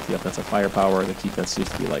to have like the offensive firepower. The defense seems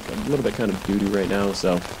to be like a little bit kind of doo-doo right now.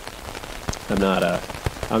 So,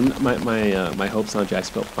 my hopes on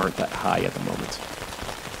Jacksonville aren't that high at the moment.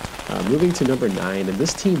 Moving to number 9, and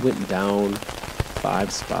this team went down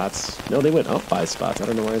 5 spots. No, they went up 5 spots. I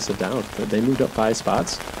don't know why I said down, but they moved up 5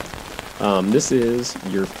 spots. This is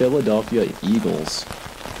your Philadelphia Eagles.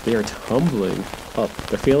 They are tumbling up.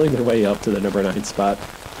 They're feeling their way up to the number 9 spot.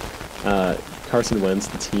 Carson Wentz,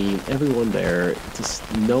 the team, everyone there, just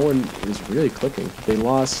no one is really clicking. They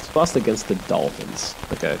lost against the Dolphins.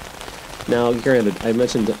 Okay. Now, granted, I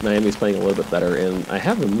mentioned that Miami's playing a little bit better, and I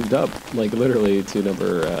have them moved up, like literally to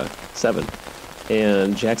number 7.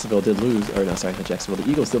 And Jacksonville did lose, or no, sorry, not Jacksonville, the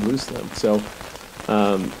Eagles did lose to them. So,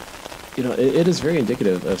 it is very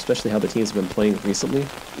indicative, especially how the teams have been playing recently.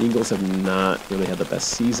 Eagles have not really had the best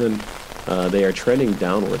season. They are trending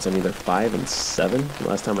downwards. I mean, they're 5-7 the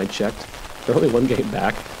last time I checked. They're only 1 game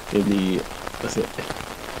back in the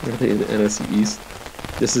NFC East.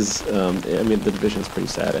 This is, the division is pretty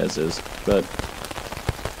sad as is, but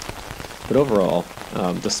overall,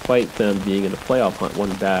 despite them being in the playoff hunt,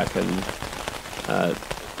 1 back, and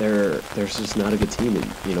there's just not a good team.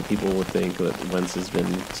 And, people would think that Wentz has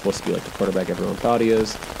been supposed to be like the quarterback everyone thought he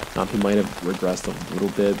is. He might have regressed a little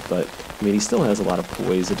bit, but he still has a lot of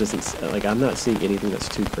poise. It doesn't I'm not seeing anything that's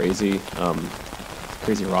too crazy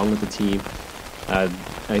wrong with the team.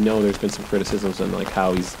 I know there's been some criticisms on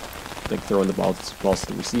how he's throwing the balls to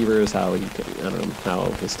the receivers, how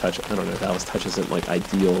his touch isn't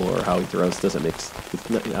ideal, or how he throws doesn't mix.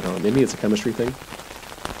 I don't know. Maybe it's a chemistry thing.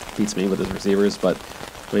 Beats me with his receivers, but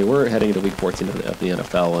we're heading into week 14 of the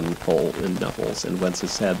NFL and Knuckles, and Wentz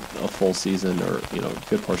has had a full season, or a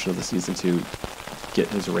good portion of the season to get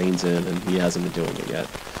his reins in, and he hasn't been doing it yet.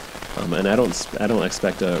 And I don't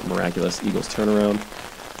expect a miraculous Eagles turnaround.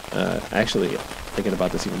 Actually, thinking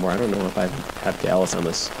about this even more, I don't know if I have Dallas on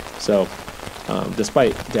this. So,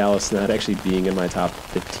 despite Dallas not actually being in my top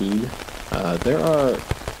 15, there are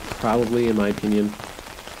probably, in my opinion,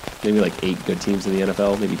 maybe 8 good teams in the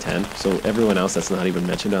NFL, maybe 10. So everyone else that's not even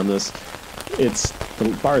mentioned on this,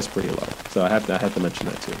 the bar is pretty low. So I have to mention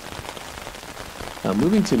that too.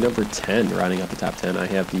 Moving to number 10, rounding out the top 10, I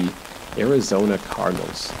have the Arizona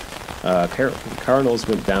Cardinals. Cardinals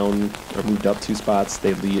went down or moved up 2 spots.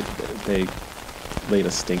 They laid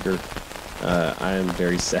a stinker. I am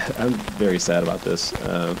very sad. I'm very sad about this.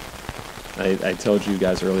 I told you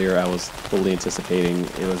guys earlier I was fully anticipating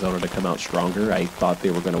Arizona to come out stronger. I thought they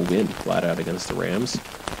were going to win flat out against the Rams,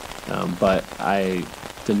 but I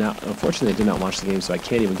did not. Unfortunately, I did not watch the game, so I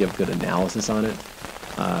can't even give good analysis on it.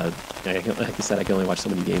 Like I said, I can only watch so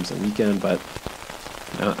many games a weekend, but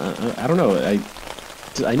I don't know.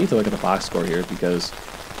 I need to look at the box score here, because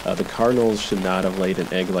the Cardinals should not have laid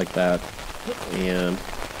an egg like that. And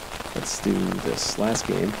let's do this last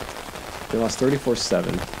game. They lost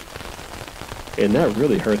 34-7, and that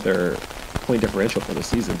really hurt their point differential for the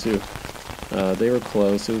season too. They were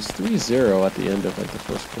close. It was 3-0 at the end of the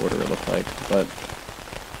first quarter, it looked like, but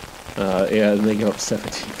and they gave up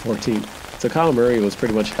 17-14. So Kyle Murray was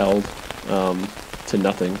pretty much held to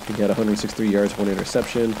nothing. He had 163 yards, 1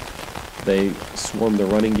 interception. They swarmed the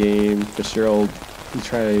running game.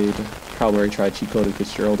 Kyle Murray tried cheat coding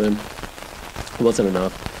Fitzgerald in. It wasn't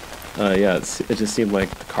enough. Yeah, it just seemed like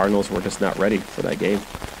the Cardinals were just not ready for that game.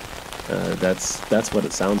 That's what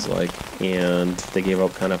it sounds like, and they gave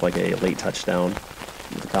up kind of like a late touchdown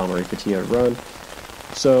with the Kyle Murray 15-yard run.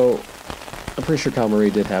 So I'm pretty sure Kyle Murray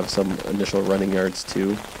did have some initial running yards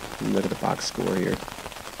too. Look at the box score here.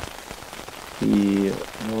 He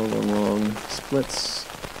wrong splits.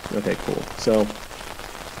 Okay, cool. So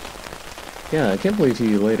yeah, I can't believe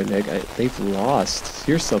he laid an egg. They've lost.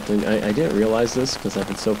 Here's something. I didn't realize this because I've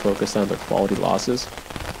been so focused on their quality losses,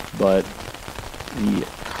 but the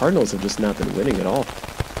Cardinals have just not been winning at all.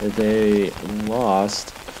 They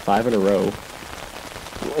lost 5 in a row.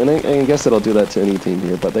 And I guess it'll do that to any team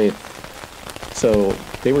here, but they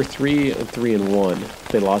were 3-1.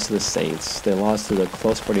 They lost to the Saints. They lost to the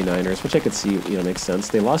close 49ers, which I could see, makes sense.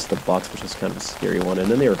 They lost to the Bucks, which was kind of a scary one, and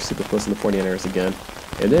then they were super close to the 49ers again.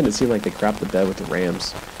 And then it seemed like they crapped the bed with the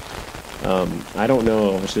Rams. I don't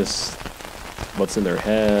know if it's just what's in their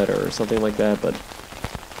head or something like that, but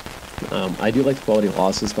I do like the quality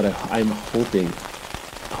losses, but I'm hoping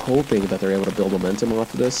that they're able to build momentum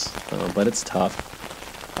off of this, but it's tough.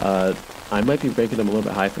 I might be ranking them a little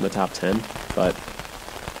bit high from the top 10, but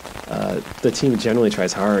the team generally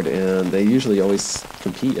tries hard, and they usually always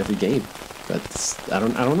compete every game. But I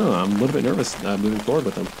don't know. I'm a little bit nervous moving forward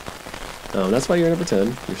with them. That's why you're number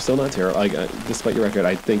 10. You're still not terrible. Despite your record,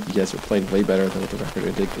 I think you guys are playing way better than what the record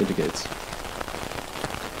indicates.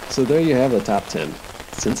 So there you have the top 10.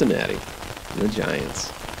 Cincinnati, the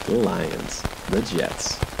Giants, the Lions, the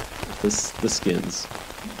Jets, the Skins,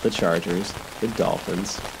 the Chargers, the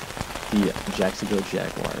Dolphins, the Jacksonville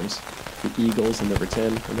Jaguars, the Eagles, and number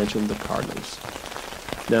 10, I mentioned the Cardinals.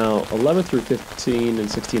 Now, 11 through 15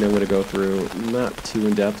 and 16 I'm going to go through, not too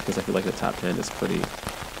in-depth because I feel like the top 10 is pretty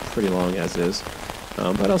long as is.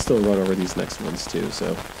 But I'll still run over these next ones too.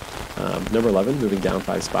 So, number 11, moving down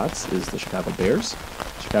 5 spots, is the Chicago Bears.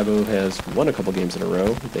 Chicago has won a couple games in a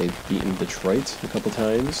row. They've beaten Detroit a couple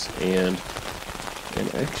times, and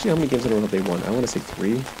actually, how many games in a row have they won? I want to say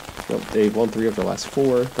 3. Well, they've won 3 of their last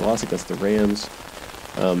 4. The loss against the Rams.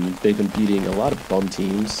 They've been beating a lot of bum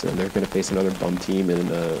teams, and they're going to face another bum team in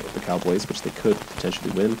the Cowboys, which they could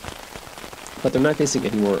potentially win. But they're not facing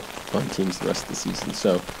any more bum teams the rest of the season.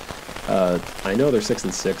 So I know they're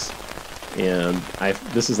 6-6, and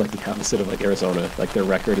this is like the opposite of like Arizona. Like their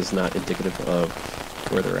record is not indicative of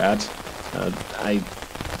where they're at.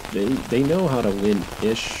 They know how to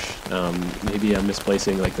win-ish. Maybe I'm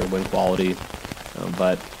misplacing like their win quality,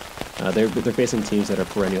 but they're facing teams that are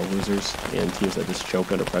perennial losers and teams that just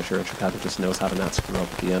choke under pressure. And Chicago just knows how to not screw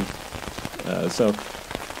up at the end. So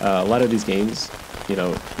a lot of these games,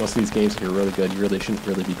 most of these games, if you're really good, you really shouldn't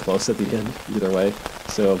really be close at the end either way.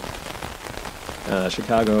 So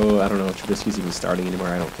Chicago, I don't know if Trubisky's even starting anymore.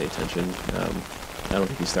 I don't pay attention. I don't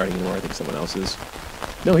think he's starting anymore. I think someone else is.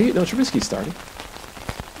 No, Trubisky's starting.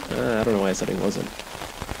 I don't know why I said he wasn't.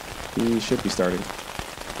 He should be starting.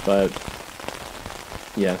 But,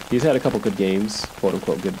 yeah, he's had a couple good games,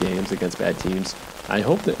 quote-unquote good games against bad teams. I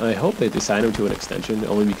hope they sign him to an extension,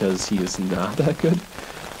 only because he is not that good.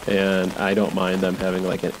 And I don't mind them having,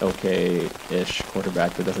 like, an okay-ish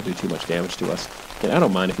quarterback that doesn't do too much damage to us. And I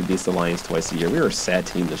don't mind if he beats the Lions twice a year. We were a sad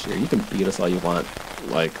team this year. You can beat us all you want,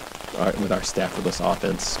 like, with our Staffordless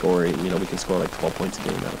offense scoring. We can score, like, 12 points a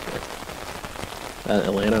game. I don't care.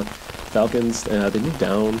 Atlanta Falcons, they moved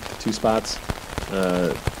down 2 spots.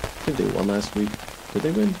 I think they won last week. Did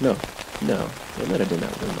they win? No. Atlanta did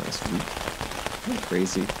not win last week. Isn't that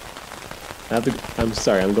crazy? I'm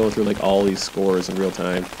sorry, I'm going through like all these scores in real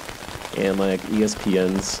time, and like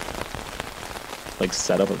ESPN's like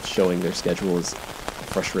setup of showing their schedule is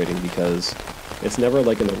frustrating because it's never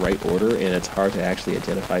like in the right order, and it's hard to actually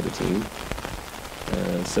identify the team.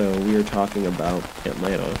 So we are talking about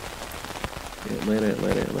Atlanta.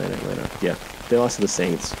 Yeah, they lost to the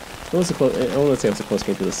Saints. I don't want to say it was a close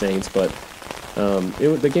game to the Saints, but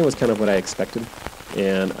the game was kind of what I expected.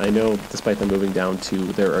 And I know, despite them moving down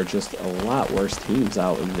 2, there are just a lot worse teams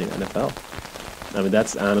out in the NFL. I mean,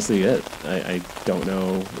 that's honestly it. I don't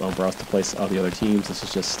know where else to place all the other teams. This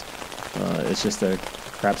is just it's just a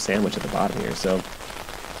crap sandwich at the bottom here. So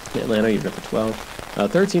Atlanta, you're up to 12.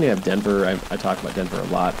 13, I have Denver. I talk about Denver a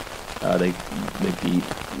lot. They beat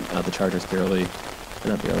the Chargers barely.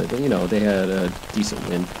 Not barely, but they had a decent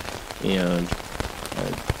win. And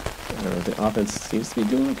I don't know, the offense seems to be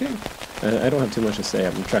doing okay. I don't have too much to say.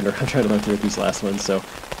 I'm trying to run through these last ones. So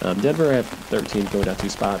Denver, I have 13, going down 2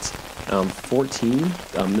 spots. 14,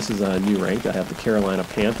 this is a new rank. I have the Carolina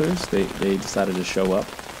Panthers. They decided to show up.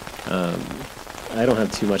 I don't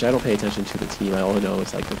have too much. I don't pay attention to the team. I all I know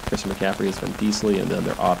is like Christian McCaffrey has been beastly, and then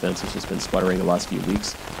their offense has just been sputtering the last few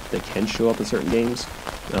weeks. They can show up in certain games,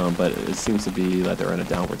 but it seems to be that they're in a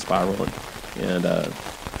downward spiral. And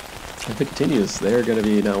if it continues, they're going to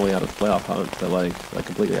be not only out of the playoff hunt, but like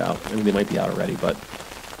completely out. I mean, they might be out already, but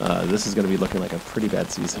this is going to be looking like a pretty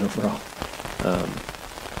bad season overall.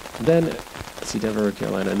 Then, let's see, Denver,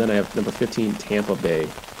 Carolina, and then I have number 15, Tampa Bay.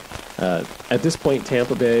 At this point,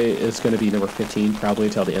 Tampa Bay is going to be number 15 probably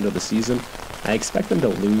until the end of the season. I expect them to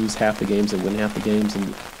lose half the games and win half the games,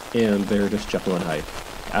 and they're just Jekyll and Hyde.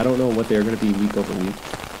 I don't know what they're going to be week over week,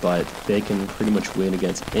 but they can pretty much win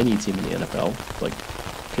against any team in the NFL, like,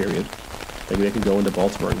 period. Like, they can go into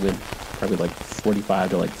Baltimore and win probably like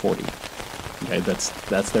 45 to like 40. Okay,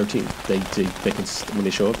 that's their team. They can, when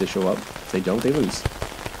they show up, they show up. If they don't, they lose.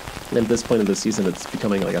 And at this point in the season, it's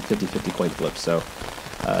becoming like a 50-50 coin flip. So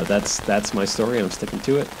that's my story, and I'm sticking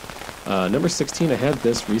to it. Number 16, I had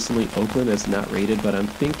this recently. Oakland is not rated, but I'm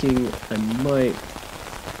thinking I might.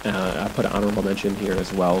 I put an honorable mention here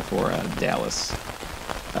as well for Dallas.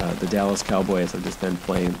 The Dallas Cowboys have just been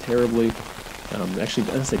playing terribly. Actually,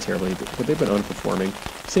 I don't say terribly, but they've been underperforming.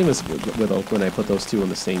 Same as with Oakland, I put those two on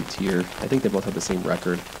the same tier. I think they both have the same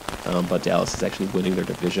record, but Dallas is actually winning their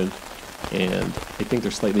division, and I think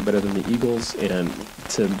they're slightly better than the Eagles. And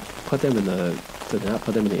to not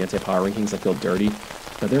put them in the anti-power rankings, I feel dirty.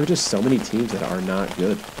 But there are just so many teams that are not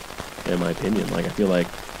good, in my opinion. Like, I feel like,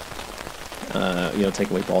 take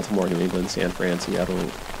away Baltimore, New England, San Fran, Seattle,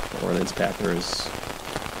 Orleans, Packers,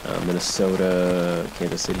 Minnesota,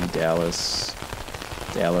 Kansas City, Dallas.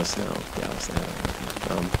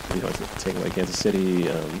 Take away Kansas City,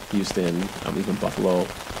 Houston, even Buffalo,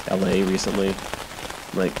 LA recently.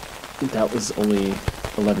 Like, that was only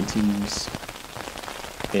 11 teams,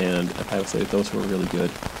 and I would say those were really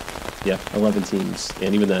good. Yeah, 11 teams,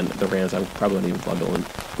 and even then, the Rams, I probably wouldn't even bundle in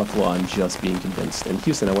Buffalo on just being convinced, and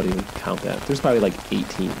Houston, I wouldn't even count that. There's probably like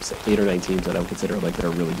 8 or 9 teams that I would consider like that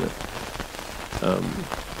are really good,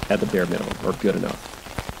 at the bare minimum, or good enough.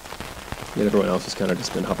 And everyone else has kind of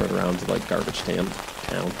just been hovering around to like garbage town.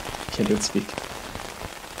 Can't even speak.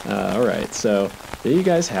 All right, so there you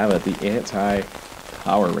guys have it, the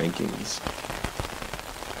anti-power rankings.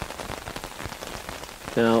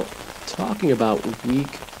 Now, talking about week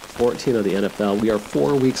 14 of the NFL, we are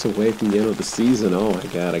 4 weeks away from the end of the season. Oh my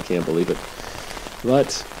God, I can't believe it.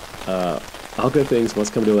 But all good things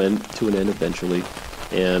must come to an end eventually.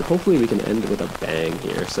 And hopefully we can end with a bang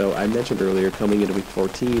here. So I mentioned earlier, coming into week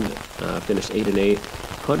 14, finished 8-8,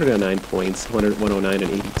 109 points, 109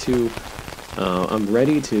 and 82. I'm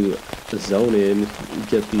ready to zone in,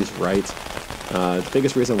 get these right. The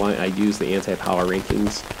biggest reason why I use the anti-power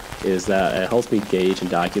rankings is that it helps me gauge and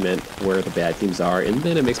document where the bad teams are, and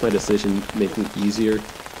then it makes my decision making easier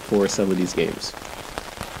for some of these games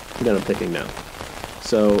that I'm picking now.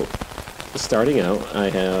 So starting out, I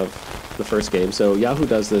have the first game. So Yahoo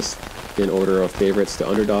does this in order of favorites to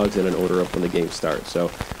underdogs and in order of when the game starts.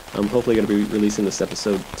 So I'm hopefully going to be releasing this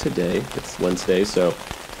episode today. It's Wednesday, so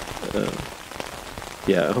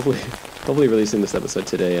hopefully releasing this episode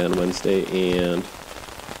today on Wednesday, and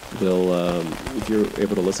we'll if you're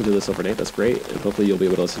able to listen to this overnight, that's great, and hopefully you'll be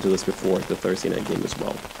able to listen to this before the Thursday night game as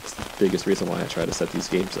well. It's the biggest reason why I try to set these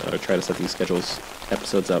schedules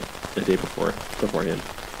episodes up a day beforehand.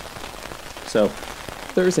 So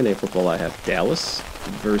Thursday Night Football, I have Dallas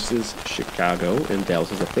versus Chicago, and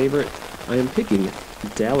Dallas is a favorite. I am picking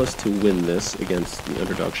Dallas to win this against the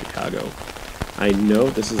underdog Chicago. I know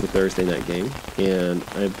this is the Thursday night game, and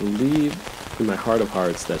I believe in my heart of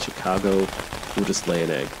hearts that Chicago will just lay an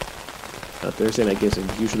egg. Thursday night games are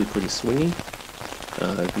usually pretty swingy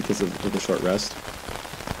because of the short rest,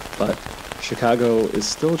 but Chicago is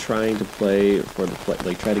still trying to play for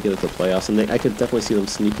try to get into the playoffs, and I could definitely see them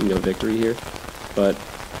sneaking a victory here. But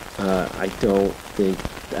I don't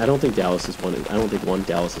think Dallas is one. I don't think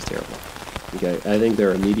Dallas is terrible. Okay, I think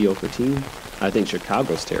they're a mediocre team. I think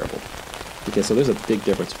Chicago's terrible. Okay, so there's a big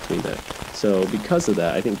difference between that. So because of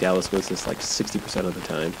that, I think Dallas wins this like 60% of the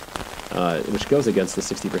time, which goes against the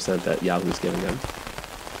 60% that Yahoo's giving them.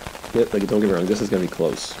 Don't get me wrong, this is going to be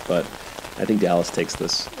close, but I think Dallas takes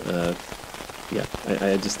this.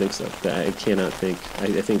 I just think so. I cannot think.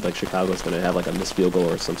 I think like Chicago's going to have like a missed field goal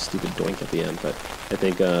or some stupid doink at the end, but I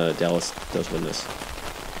think Dallas does win this.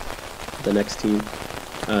 The next game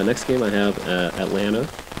I have Atlanta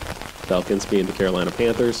Falcons being the Carolina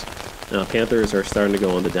Panthers. Now Panthers are starting to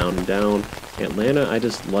go on the down and down. Atlanta, I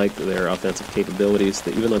just like their offensive capabilities.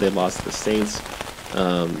 Even though they lost to the Saints,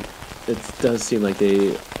 it does seem like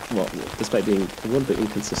despite being a little bit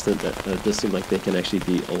inconsistent, that does seem like they can actually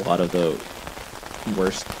beat a lot of the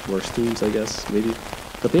worst teams, I guess, maybe.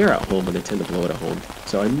 But they are at home, and they tend to blow it at home.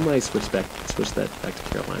 So I might switch that back to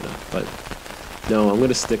Carolina. But no, I'm going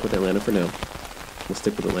to stick with Atlanta for now. We'll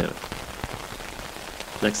stick with Atlanta.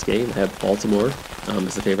 Next game, I have Baltimore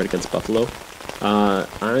as the favorite against Buffalo.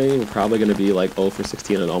 I'm probably going to be like 0 for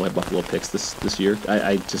 16 on all my Buffalo picks this year.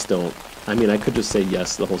 I just don't. I mean, I could just say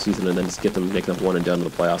yes the whole season and then just make them one and done in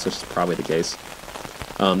the playoffs, which is probably the case.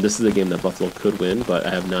 This is a game that Buffalo could win, but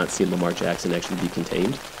I have not seen Lamar Jackson actually be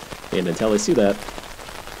contained. And until I see that,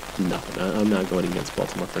 nothing. I'm not going against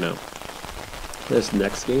Baltimore for now. This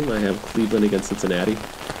next game, I have Cleveland against Cincinnati.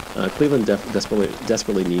 Cleveland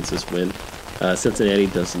desperately needs this win. Cincinnati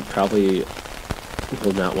probably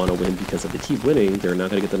will not want to win because if they keep winning, they're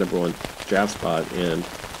not going to get the number 1 draft spot. And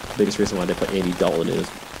the biggest reason why they put Andy Dalton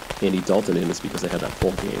in is because they had that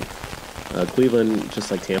bowl game. Cleveland,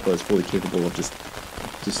 just like Tampa, is fully capable of just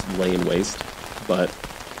laying waste, but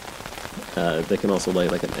they can also lay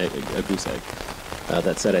like a goose egg.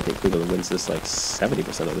 That said, I think Cleveland wins this like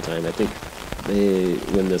 70% of the time. I think they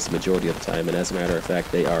win this majority of the time, and as a matter of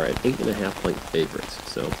fact, they are an 8.5-point favorites.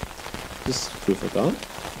 So, just food for thought.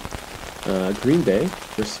 Green Bay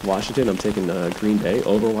versus Washington. I'm taking Green Bay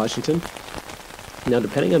over Washington. Now,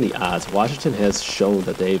 depending on the odds, Washington has shown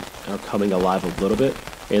that they are coming alive a little bit,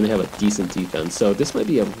 and they have a decent defense. So this might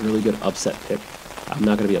be a really good upset pick. I'm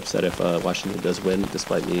not going to be upset if Washington does win,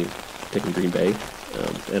 despite me picking Green Bay.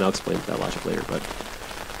 And I'll explain that logic later. But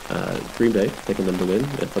Green Bay, picking them to win.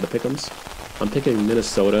 And for the pick'ems, I'm picking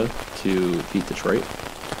Minnesota to beat Detroit.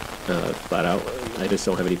 Flat out. I just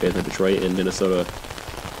don't have any faith in Detroit. And Minnesota,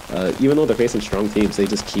 even though they're facing strong teams, they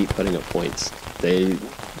just keep putting up points. They're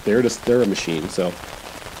a machine. So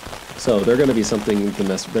they're going to be something to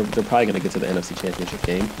mess. They're probably going to get to the NFC Championship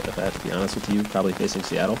game, if I have to be honest with you. Probably facing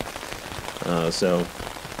Seattle. That's going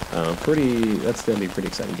to be a pretty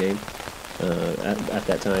exciting game at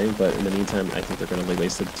that time. But in the meantime, I think they're going to lay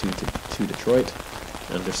waste to Detroit.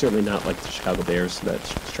 They're certainly not like the Chicago Bears that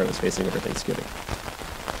Detroit was facing over Thanksgiving.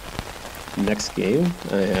 Next game,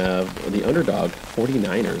 I have the underdog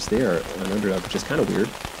 49ers. They are an underdog, which is kind of weird,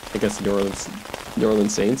 against the New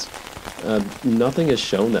Orleans Saints. Nothing has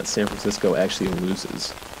shown that San Francisco actually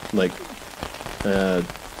loses. Like, aren't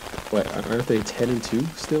they 10-2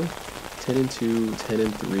 still? 10-2,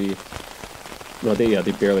 10-3. No,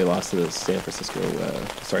 they barely lost to the San Francisco.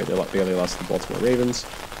 They barely lost to the Baltimore Ravens.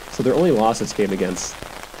 So their only losses came against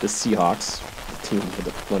the Seahawks, the team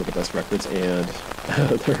with one of the best records, and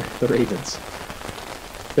the Ravens.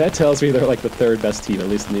 That tells me they're like the third best team, at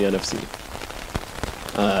least in the NFC.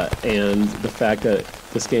 And the fact that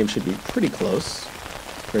this game should be pretty close,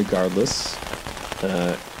 regardless.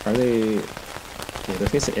 Are they? Yeah, they're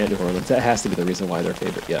facing at New Orleans. That has to be the reason why they're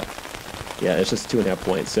favored. Yeah, it's just 2.5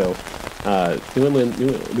 points. So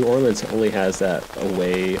New Orleans only has that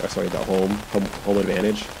the home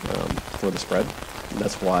advantage for the spread.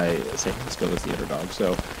 That's why San Francisco is the underdog.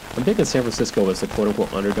 So I'm thinking San Francisco is the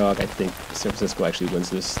quote-unquote underdog. I think San Francisco actually wins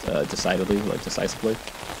this decisively.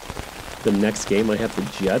 The next game, I have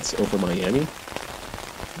the Jets over Miami.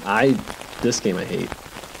 This game I hate.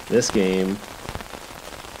 This game,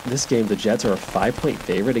 the Jets are a 5-point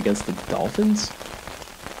favorite against the Dolphins.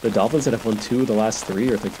 The Dolphins that have won 2 of the last 3,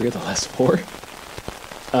 or 3 of the last 4.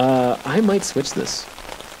 I might switch this.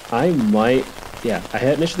 I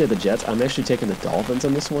had initially the Jets. I'm actually taking the Dolphins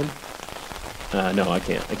on this one. No, I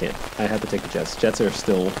can't. I have to take the Jets. Jets are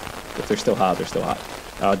still, if they're still hot, they're still hot.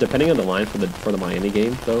 Depending on the line for the Miami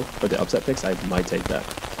game, though, for the upset picks, I might take that.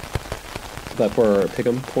 But for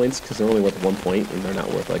pick'em points, because they're only worth 1 point and they're not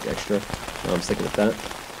worth like extra, I'm sticking with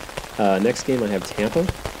that. Next game, I have Tampa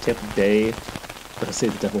Bay. Let's say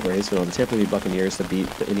the Devil Rays, the Tampa Bay Buccaneers to beat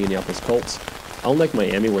the Indianapolis Colts. Unlike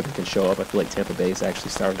Miami, where they can show up, I feel like Tampa Bay is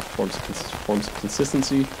actually starting to form some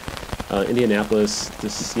consistency. Indianapolis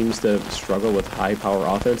just seems to struggle with high-power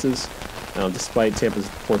offenses. Despite Tampa's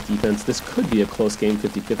poor defense, this could be a close game,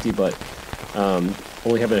 50-50, but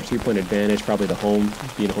only having a 3-point advantage, probably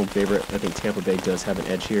being a home favorite. I think Tampa Bay does have an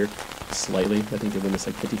edge here, slightly. I think they win this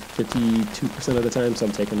like 52% of the time, so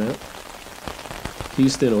I'm taking that.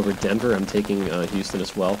 Houston over Denver, I'm taking Houston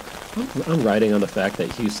as well. I'm riding on the fact that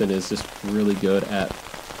Houston is just really good at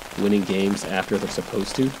winning games after they're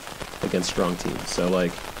supposed to against strong teams. So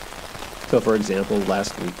for example,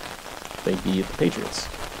 last week they beat the Patriots.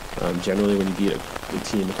 Generally, when you beat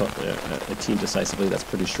a team decisively, that's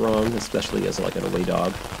pretty strong, especially as like an away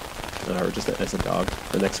dog or just as a dog.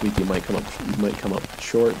 The next week you might come up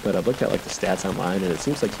short, but I've looked at like the stats online, and it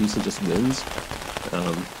seems like Houston just wins,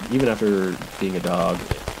 even after being a dog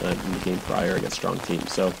in the game prior against strong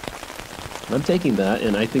teams. So I'm taking that,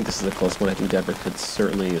 and I think this is a close one. I think Denver could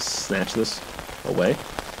certainly snatch this. away.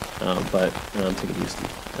 But I'm taking Houston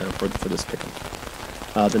for this pick.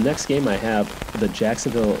 The next game I have the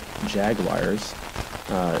Jacksonville Jaguars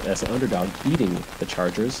as an underdog beating the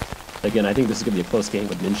Chargers. Again, I think this is going to be a close game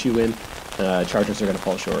with Minshew in. Chargers are going to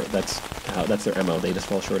fall short. That's their MO. They just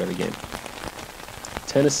fall short every game.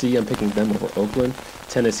 Tennessee, I'm picking them over Oakland.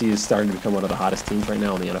 Tennessee is starting to become one of the hottest teams right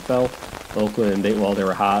now in the NFL. Oakland, they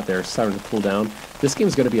were hot. They're starting to cool down. This game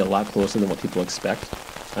is going to be a lot closer than what people expect,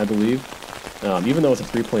 I believe. Even though it's a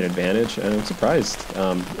 3-point advantage, I'm surprised.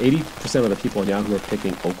 80% of the people in Yahoo are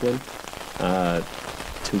picking Oakland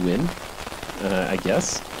to win, I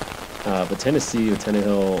guess. But Tennessee, with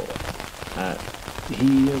Tannehill,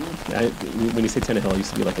 when you say Tannehill, it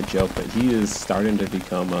used to be like a joke, but he is starting to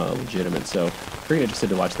become legitimate. So pretty interested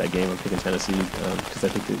to watch that game. I'm picking Tennessee because I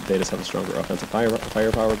think they just have a stronger offensive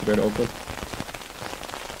firepower compared to Oakland.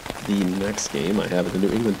 The next game I have is the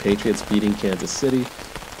New England Patriots beating Kansas City.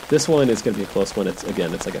 This one is going to be a close one. It's like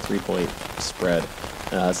a 3-point spread.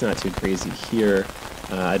 It's not too crazy here.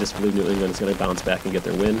 I just believe New England is going to bounce back and get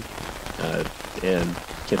their win. And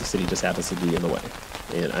Kansas City just happens to be in the way.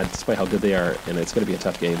 And despite how good they are, and it's going to be a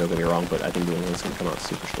tough game, don't get me wrong, but I think New England's going to come out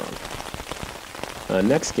super strong.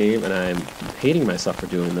 Next game, and I'm hating myself for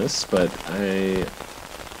doing this, but I'm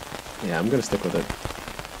going to stick with it.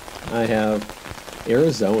 I have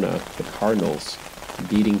Arizona, the Cardinals,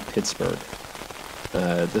 beating Pittsburgh.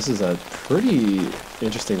 This is a pretty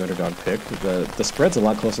interesting underdog pick. The spread's a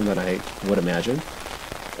lot closer than I would imagine.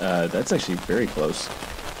 That's actually very close.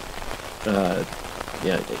 The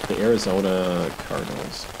Arizona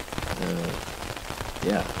Cardinals.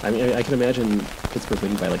 I mean, I can imagine Pittsburgh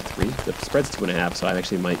winning by like 3. The spread's 2.5, so I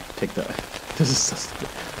actually might pick the. This is so stupid.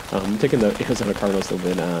 I'm picking the Arizona Cardinals to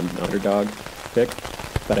win on underdog pick,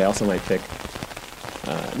 but I also might pick.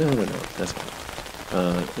 No, that's fine.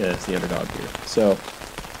 It's the underdog here. So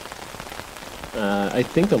I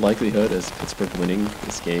think the likelihood is Pittsburgh winning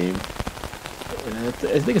this game. I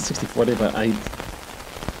think it's 60-40, but I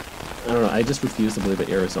don't know. I just refuse to believe that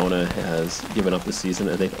Arizona has given up this season,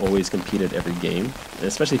 and they've always competed every game,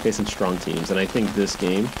 especially facing strong teams. And I think this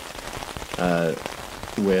game,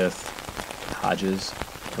 with Hodges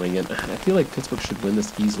coming in, I feel like Pittsburgh should win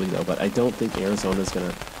this easily, though. But I don't think Arizona's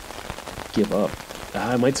gonna give up.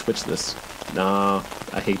 I might switch this. Nah,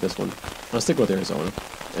 I hate this one. I'll stick with Arizona,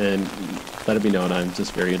 and let it be known I'm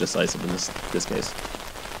just very indecisive in this case.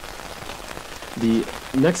 The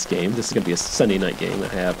next game, this is going to be a Sunday night game. I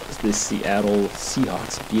have the Seattle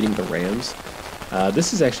Seahawks beating the Rams.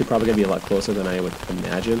 This is actually probably going to be a lot closer than I would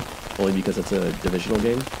imagine, only because it's a divisional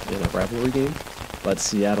game and a rivalry game. But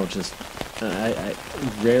Seattle just,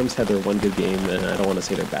 Rams had their one good game, and I don't want to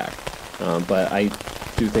say they're back. But I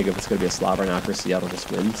do think if it's going to be a slobber knocker, Seattle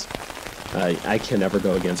just wins. I can never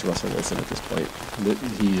go against Russell Wilson at this point.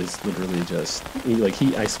 He is literally just,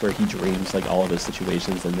 I swear he dreams like all of his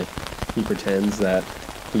situations, and he pretends that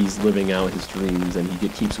he's living out his dreams, and he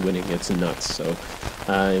keeps winning. It's nuts. So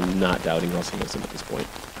I'm not doubting Russell Wilson at this point.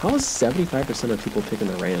 How is 75% of people picking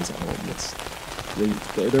the Rams at home?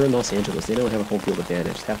 They're in Los Angeles. They don't have a home field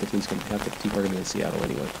advantage. Half the team are going to be in Seattle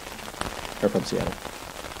anyway, or from Seattle.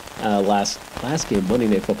 Last game, Monday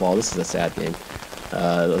Night Football. This is a sad game.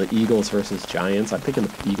 The Eagles versus Giants. I'm picking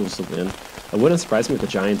the Eagles to win. It wouldn't surprise me if the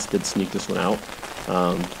Giants did sneak this one out.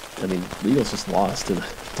 I mean, the Eagles just lost to the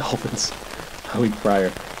Dolphins a week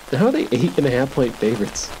prior. And how are they 8.5-point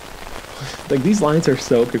favorites? Like, these lines are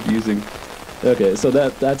so confusing. Okay, so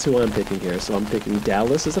that's who I'm picking here. So I'm picking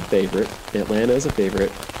Dallas as a favorite, Atlanta as a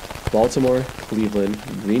favorite, Baltimore, Cleveland,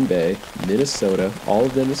 Green Bay, Minnesota, all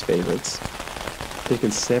of them as favorites.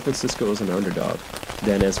 Picking San Francisco as an underdog.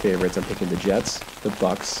 Then as favorites, I'm picking the Jets, the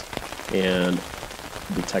Bucks, and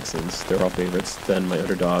the Texans. They're all favorites. Then my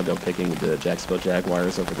underdog, I'm picking the Jacksonville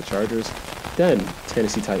Jaguars over the Chargers. Then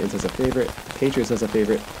Tennessee Titans as a favorite, the Patriots as a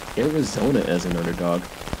favorite, Arizona as an underdog,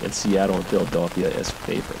 and Seattle and Philadelphia as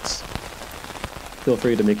favorites. Feel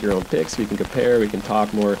free to make your own picks. We can compare. We can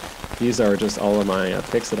talk more. These are just all of my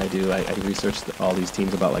picks that I do. I researched all these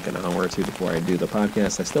teams about like an hour or two before I do the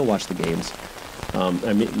podcast. I still watch the games.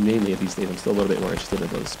 Mainly at these days, I'm still a little bit more interested in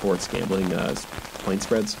those sports gambling point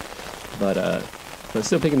spreads, but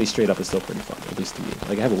still picking these straight up is still pretty fun, at least to me.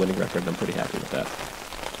 Like, I have a winning record, and I'm pretty happy with that.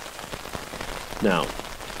 Now,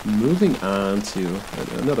 moving on to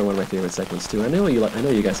another one of my favorite segments too. I know you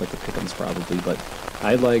guys like the pick'ems probably, but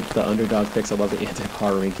I like the underdog picks. I love the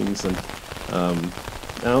anti-par rankings, and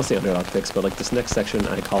I don't say underdog picks, but like this next section,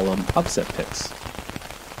 I call them upset picks.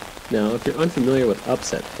 Now, if you're unfamiliar with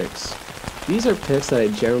upset picks, these are picks that I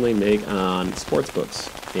generally make on sports books,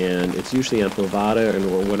 and it's usually on Bovada,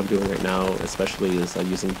 and what I'm doing right now especially is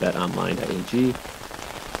using betonline.ag.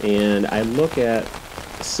 and I look at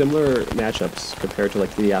similar matchups compared to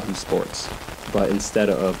like the Yahoo Sports, but instead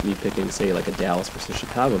of me picking, say, like a Dallas versus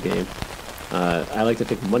Chicago game, I like to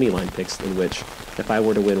pick money line picks in which if I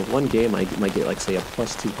were to win one game, I might get like, say, a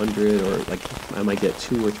plus 200, or like I might get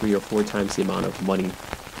 2 or 3 or 4 times the amount of money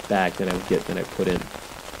back that I would get than I put in.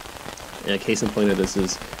 And a case in point of this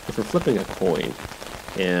is if we're flipping a coin,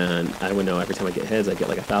 and I would know every time I get heads, I get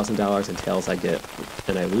like $1,000, and tails I get,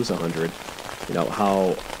 and I lose 100. You know,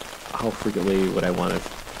 how frequently would I want to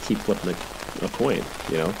keep flipping a coin?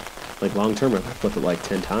 You know, like long term, if I flip it like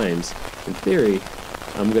 10 times, in theory,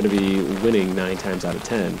 I'm going to be winning 9 times out of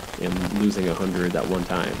 10 and losing 100 that one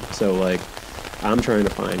time. So like, I'm trying to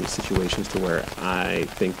find situations to where I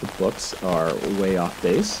think the books are way off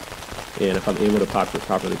base, and if I'm able to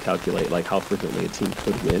properly calculate like how frequently a team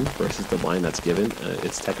could win versus the line that's given,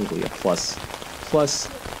 it's technically a plus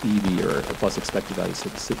EV or a plus expected value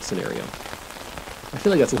scenario. I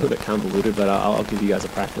feel like that's a little bit convoluted, but I'll give you guys a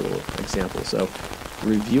practical example. So,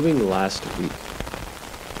 reviewing last week.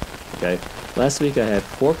 Okay, last week I had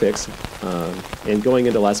 4 picks, and going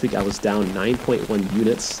into last week I was down 9.1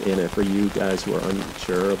 units. And for you guys who are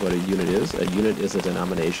unsure of what a unit is a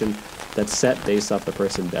denomination that's set based off the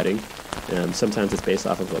person betting. Sometimes it's based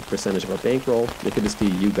off of a percentage of a bankroll. It could just be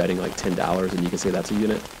you betting like $10, and you can say that's a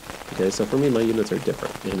unit. Okay, so for me, my units are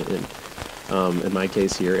different. In my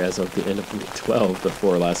case here, as of the end of week 12,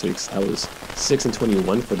 before last week's, I was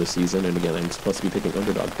 6-21 for the season, and again, I'm supposed to be picking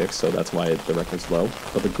underdog picks, so that's why the record's low.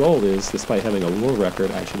 But the goal is, despite having a low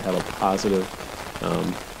record, I should have a positive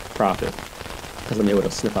profit, because I'm able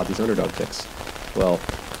to sniff out these underdog picks. Well,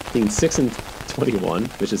 being 6-21,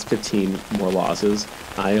 which is 15 more losses,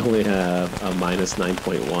 I only have a minus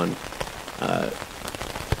 9.1.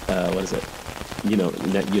 What is it?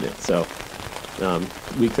 Net unit. So.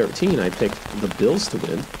 Week 13, I picked the Bills to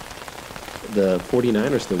win, the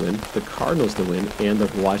 49ers to win, the Cardinals to win, and the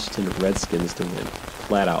Washington Redskins to win.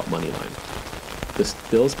 Flat out money line. The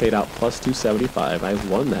Bills paid out plus 275. I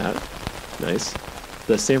won that. Nice.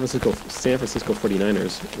 The San Francisco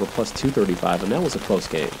 49ers were plus 235, and that was a close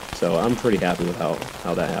game. So I'm pretty happy with how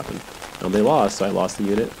that happened. They lost, so I lost the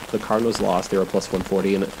unit. The Cardinals lost. They were plus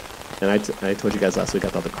 140, and I told you guys last week I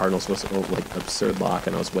thought the Cardinals was like absurd lock,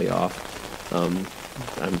 and I was way off. I'm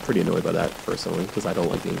pretty annoyed by that personally because I don't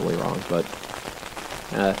like being way wrong. But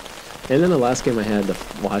and then the last game I had the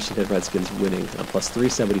Washington Redskins winning plus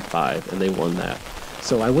 375, and they won that.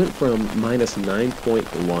 So I went from minus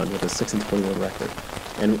 9.1 with a 6-21 record.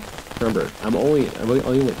 And remember, I only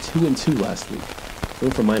went 2-2 last week. I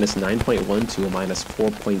went from minus 9.1 to a minus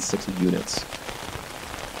 4.6 units.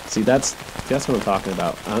 See, that's what I'm talking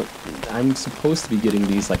about. I'm supposed to be getting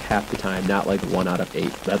these like half the time, not like 1 out of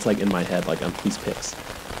 8. That's like in my head, like on these picks.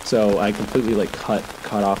 So I completely like cut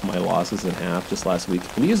off my losses in half just last week.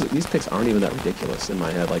 And these picks aren't even that ridiculous in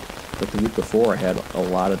my head. Like the week before, I had a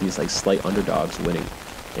lot of these like slight underdogs winning,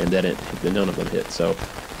 and then none of them hit. So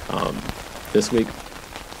this week,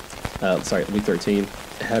 week 13,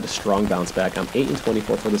 I had a strong bounce back. I'm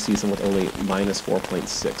 8-24 for the season with only minus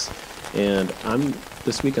 4.6. And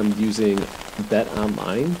this week I'm using Bet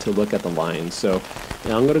Online to look at the lines. So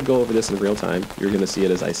I'm going to go over this in real time. You're going to see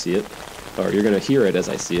it as I see it, or you're going to hear it as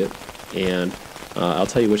I see it, and I'll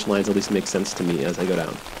tell you which lines at least make sense to me as I go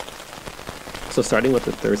down. So starting with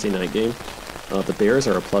the Thursday night game, the Bears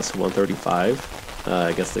are a plus 135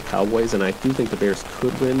 against the Cowboys, and I do think the Bears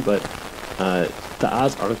could win, but the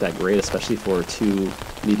odds aren't that great, especially for 2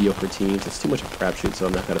 mediocre teams. It's too much of a crapshoot, so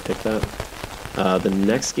I'm not going to pick that. The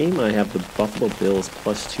next game, I have the Buffalo Bills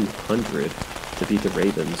plus 200 to beat the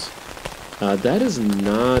Ravens. That is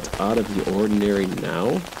not out of the ordinary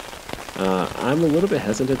now. I'm a little bit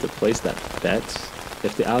hesitant to place that bet.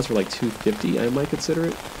 If the odds were like 250, I might consider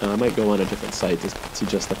it. I might go on a different site to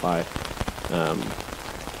justify it.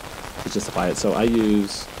 So I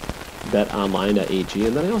use betonline.ag,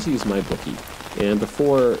 and then I also use MyBookie. And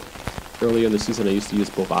before, earlier in the season, I used to use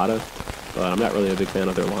Bovada. I'm not really a big fan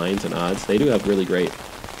of their lines and odds. They do have really great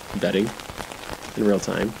betting in real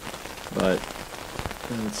time. But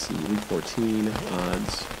let's see, week 14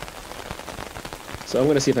 odds. So I'm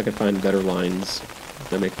going to see if I can find better lines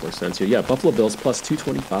that make more sense here. Yeah, Buffalo Bills plus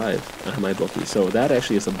 225 on MyBookie. So that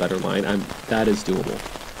actually is a better line. That is doable.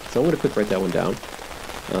 So I'm going to quick write that one down.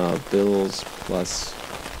 Bills plus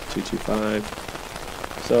 225.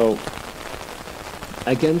 So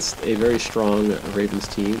against a very strong Ravens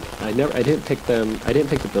team, I didn't pick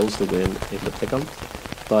the Bills to win in the pick'em,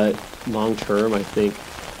 but long term, I think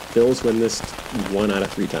Bills win this 1 out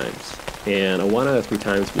of 3 times. And a 1 out of 3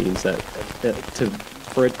 times means that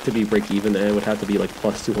for it to be break even, it would have to be like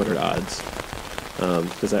plus 200 odds.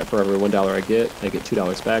 because for every $1 I get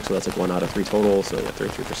 $2 back, so that's like 1 out of 3 total, so yeah,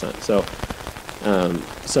 33%.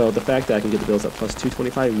 So the fact that I can get the Bills at plus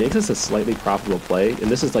 225 makes this a slightly profitable play, and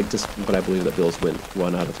this is like just what I believe that Bills win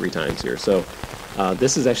 1 out of 3 times here. So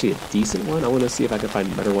this is actually a decent one. I want to see if I can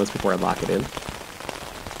find better ones before I lock it in.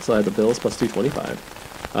 So I have the Bills plus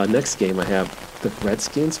 225. Next game I have the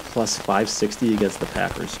Redskins plus 560 against the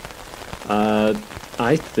Packers.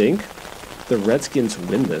 I think the Redskins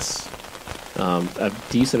win this a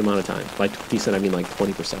decent amount of time. By decent, I mean like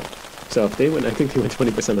 20%. So if they win, I think they win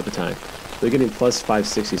 20% of the time. They're getting plus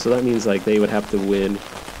 560, so that means like they would have to win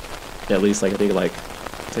at least like I think like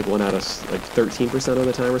it's like 1 out of like 13% of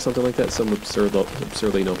the time or something like that. Some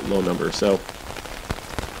absurdly low number. So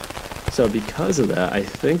because of that, I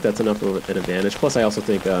think that's enough of an advantage. Plus, I also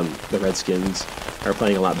think the Redskins are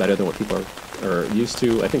playing a lot better than what people are used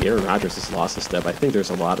to. I think Aaron Rodgers has lost a step. I think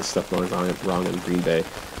there's a lot of stuff going wrong in Green Bay.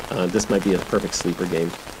 This might be a perfect sleeper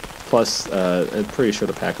game. Plus, I'm pretty sure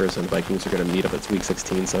the Packers and Vikings are going to meet up at Week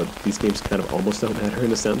 16, so these games kind of almost don't matter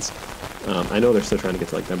in a sense. I know they're still trying to get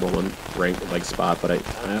to like #1 ranked like spot, but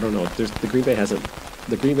I don't know. The Green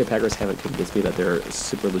Bay Packers haven't convinced me that they're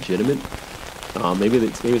super legitimate. Maybe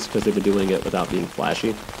it's because they've been doing it without being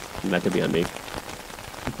flashy, and that could be on me.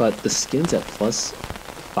 But the Skins at plus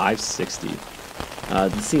 560.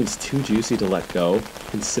 This seems too juicy to let go,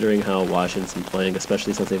 considering how Washington's been playing,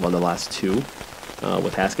 especially since they've won the last 2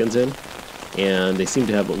 with Haskins in. And they seem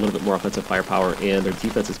to have a little bit more offensive firepower, and their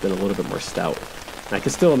defense has been a little bit more stout. And I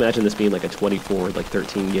can still imagine this being like a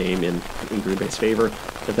 24-13 game in Green Bay's favor.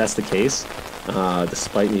 If that's the case,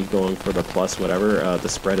 despite me going for the plus whatever, the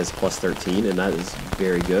spread is plus 13, and that is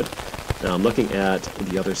very good. Now I'm looking at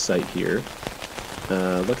the other site here.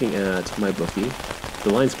 Looking at my bookie,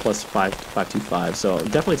 the line's plus 525, so I'm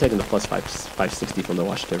definitely taking the plus 560 from the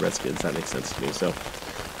Washington Redskins. That makes sense to me. So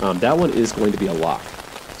that one is going to be a lock.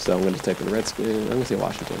 So I'm going to take the Redskins. I'm going to say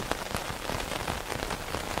Washington.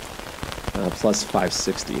 Plus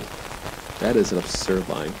 560. That is an absurd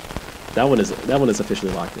line. That one is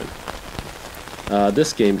officially locked in.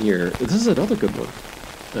 This game here, this is another good one.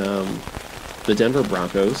 The Denver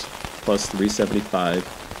Broncos plus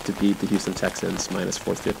 375 to beat the Houston Texans minus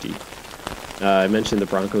 450. I mentioned the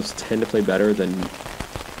Broncos tend to play better than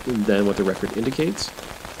what the record indicates.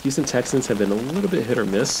 Houston Texans have been a little bit hit or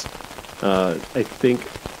miss. I think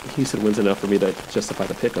Houston wins enough for me to justify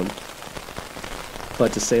the pick 'em.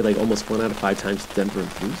 But to say like almost 1 out of 5 times Denver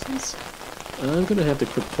loses, I'm gonna have to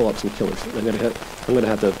pull up some killers. I'm gonna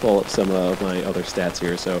have to pull up some of my other stats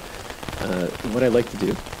here. So what I like to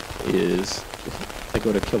do is I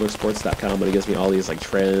go to killersports.com and it gives me all these like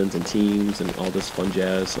trends and teams and all this fun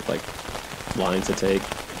jazz of like lines to take.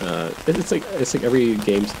 It's like every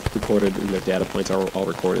game's recorded and their data points are all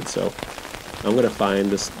recorded. So I'm gonna find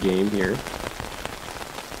this game here.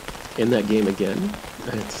 In that game again,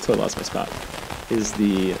 I totally lost my spot. Is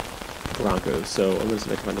the Broncos. So I'm gonna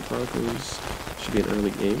see if I can find the Broncos. Should be an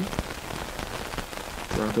early game.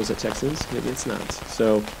 Broncos at Texans. Maybe it's not.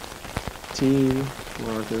 So team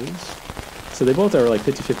Broncos. So they both are like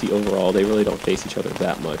 50-50 overall. They really don't face each other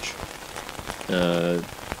that much.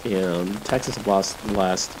 And Texas have lost the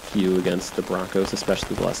last few against the Broncos,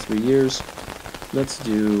 especially the last 3 years. Let's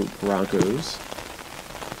do Broncos.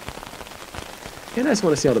 And I just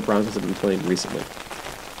want to see how the Broncos have been playing recently.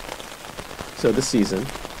 So this season,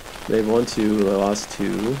 they've won 2, they lost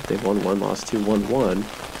 2, they've won 1, lost 2, won 1.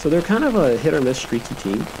 So they're kind of a hit or miss streaky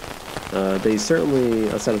team. They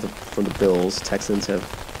certainly, outside of from the Bills, Texans have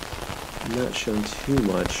not shown too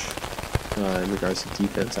much in regards to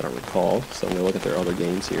defense, I don't recall. So I'm going to look at their other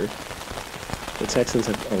games here. The Texans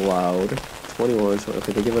have allowed 21, so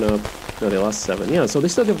okay, they've given up, no, they lost 7. Yeah, so they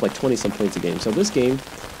still give up like 20-some points a game. So this game,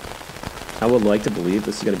 I would like to believe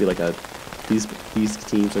this is going to be like these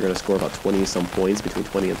teams are going to score about 20-some points, between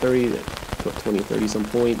 20 and 30, 20 and 30-some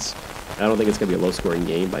points. I don't think it's going to be a low-scoring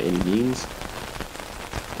game by any means.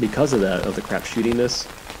 Because of that, of the crap shootiness,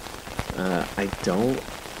 I don't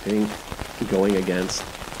think going against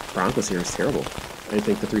Broncos here is terrible. I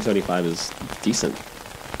think the 375 is decent.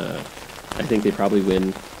 I think they probably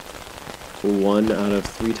win 1 out of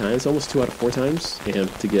 3 times, almost 2 out of 4 times,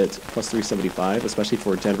 and to get plus 375, especially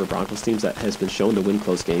for Denver Broncos teams that has been shown to win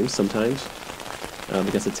close games sometimes,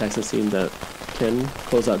 against a Texans team that can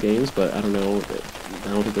close out games, but I don't know, I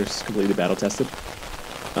don't think they're completely battle tested.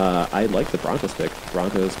 I like the Broncos pick.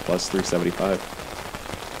 Broncos plus 375.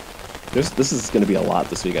 This is going to be a lot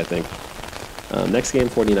this week, I think. Next game,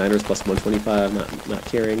 49ers plus 125, not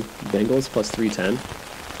caring. Bengals plus 310.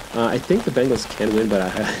 I think the Bengals can win, but I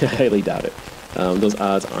highly doubt it. Those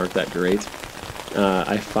odds aren't that great.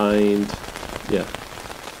 I find, yeah,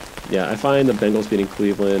 Yeah, I find the Bengals beating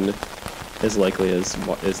Cleveland as likely as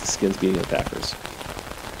the Skins beating the Packers.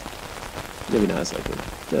 Maybe not as likely.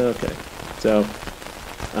 Okay. So,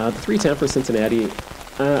 the 3-10 for Cincinnati.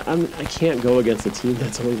 I can't go against a team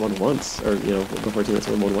that's only won once, or go for a team that's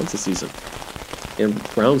only won once this season. And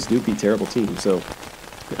Browns do beat terrible teams, so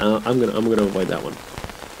I'm gonna avoid that one.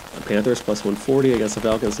 Panthers plus 140 against the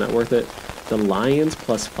Falcons, not worth it. The Lions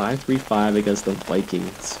plus 535 against the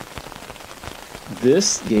Vikings.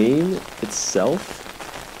 This game itself,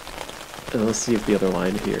 let's see if the other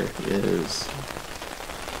line here is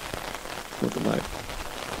what the line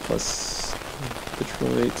plus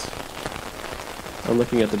Detroit. I'm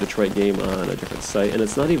looking at the Detroit game on a different site, and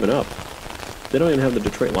it's not even up. They don't even have the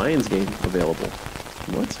Detroit Lions game available.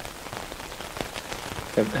 What?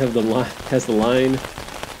 Has the line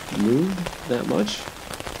moved that much?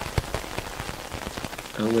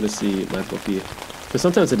 I'm gonna see my bookie, because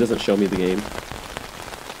sometimes it doesn't show me the game.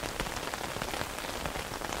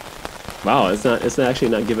 Wow, it's actually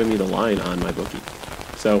not giving me the line on my bookie.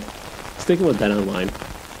 So, sticking with Bet Online,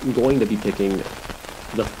 I'm going to be picking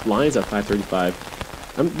the Lions at 535.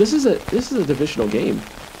 This is a divisional game.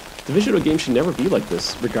 Divisional games should never be like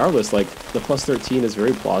this. Regardless, like the plus 13 is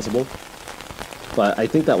very plausible, but I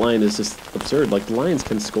think that line is just absurd. Like the Lions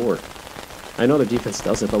can score. I know the defense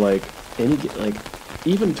doesn't, but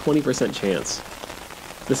even 20% chance,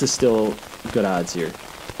 this is still good odds here.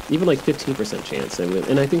 Even like 15% chance they win,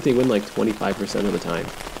 and I think they win like 25% of the time.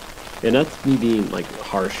 And that's me being like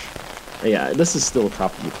harsh. Yeah, this is still a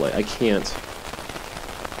profitable play. I cannot.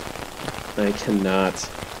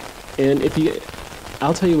 And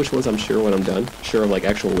I'll tell you which ones I'm sure when I'm done, sure of like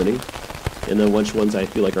actual winning, and then which ones I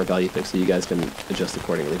feel like are value picks, so you guys can adjust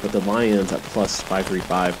accordingly. But the Lions at plus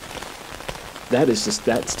 535,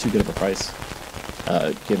 that's too good of a price,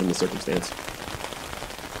 given the circumstance.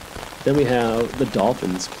 Then we have the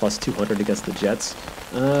Dolphins plus 200 against the Jets.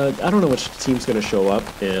 I don't know which team's going to show up,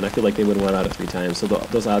 and I feel like they win 1 out of 3 times, so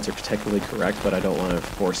those odds are technically correct, but I don't want to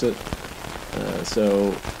force it.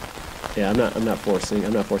 So yeah, I'm not forcing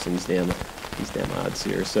these damn odds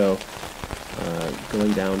here. So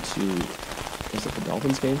going down to, is it the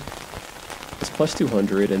Dolphins game? It's plus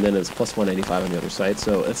 200, and then it's plus 185 on the other side.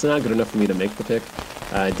 So it's not good enough for me to make the pick.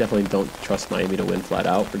 I definitely don't trust Miami to win flat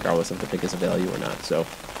out, regardless if the pick is a value or not. So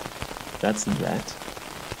that's that.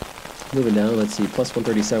 Moving down, let's see, plus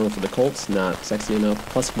 137 for the Colts, not sexy enough.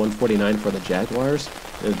 Plus 149 for the Jaguars.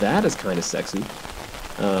 That is kind of sexy.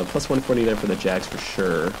 Plus 149 for the Jags for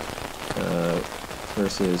sure.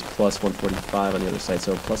 Versus plus 145 on the other side.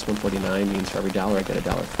 So plus 149 means for every dollar I get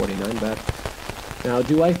 $1.49 back. Now,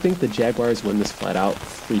 do I think the Jaguars win this flat out?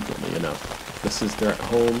 Frequently enough. They're at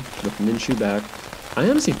home with Minshew back. I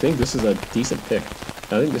honestly think this is a decent pick.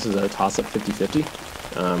 I think this is a toss-up 50-50.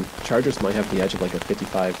 Chargers might have the edge of like a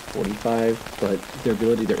 55-45, but their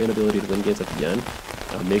inability to win games at the end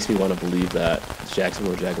makes me want to believe that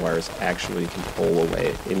Jacksonville Jaguars actually can pull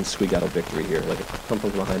away and squeak out a victory here, like a come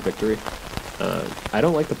from behind victory. I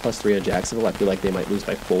don't like the plus 3 on Jacksonville. I feel like they might lose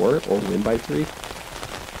by 4 or win by 3.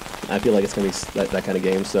 I feel like it's going to be that kind of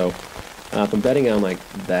game. So if I'm betting on like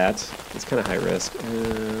that, it's kind of high risk.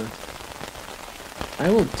 I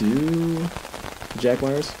will do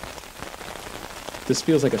Jaguars. This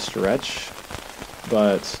feels like a stretch,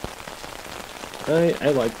 but I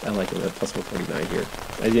like it at plus 149 here.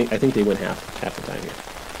 I think they win half the time here.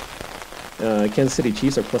 Kansas City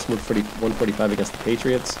Chiefs are plus 145 against the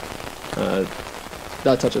Patriots.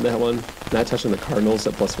 Not touching that one. Not touching the Cardinals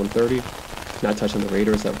at plus 130. Not touching the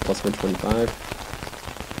Raiders at plus 125.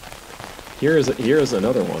 Here is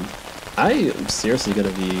another one. I am seriously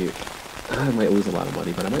going to be... I might lose a lot of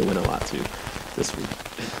money, but I might win a lot too this week.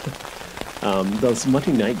 The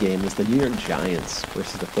Monday night game is the New York Giants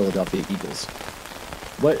versus the Philadelphia Eagles.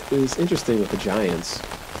 What is interesting with the Giants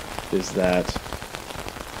is that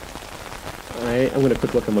I'm going to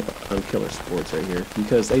quick look them up on Killer Sports right here,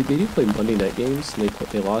 because they do play Monday night games.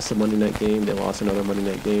 They lost a Monday night game. They lost another Monday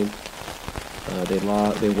night game. They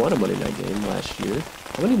won a Monday night game last year.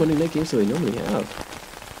 How many Monday night games do they normally have?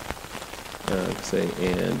 Say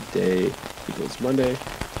and day equals Monday.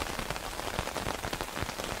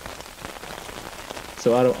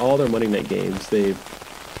 So out of all their Monday night games, they're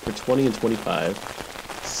 20-25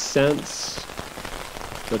 since,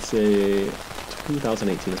 let's say,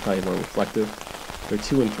 2018 is probably more reflective. They're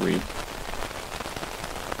 2-3,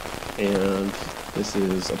 and this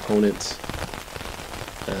is opponent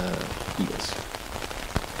Eagles.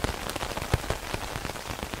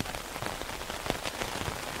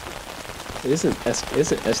 Isn't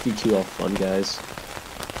SD2L fun, guys?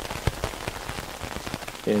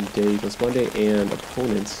 And day equals Monday, and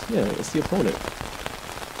opponents. Yeah, it's the opponent.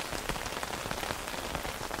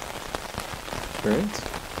 Alright.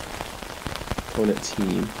 Opponent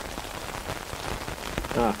team.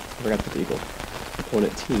 I forgot to put the equal.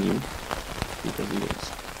 Opponent team equals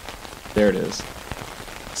Eagles. There it is.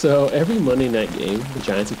 So every Monday night game, the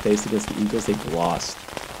Giants have faced against the Eagles, they've lost.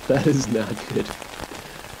 That is not good.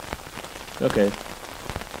 Okay.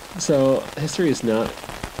 So history is not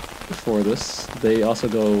for this. They also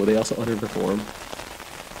underperform.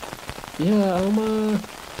 Yeah, I'm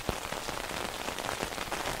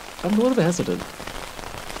a little bit hesitant.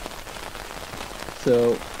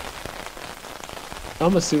 So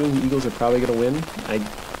I'm assuming the Eagles are probably going to win.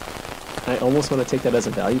 I almost want to take that as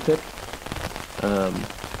a value pick.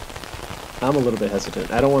 I'm a little bit hesitant.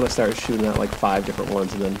 I don't want to start shooting out like 5 different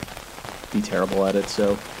ones and then be terrible at it.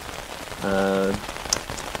 So,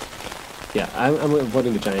 yeah, I'm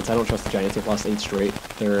voting the Giants. I don't trust the Giants. They've lost 8 straight.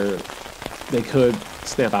 They could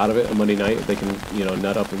snap out of it on Monday night. They can,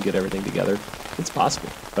 nut up and get everything together. It's possible,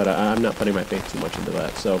 but I'm not putting my faith too much into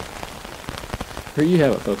that. So here you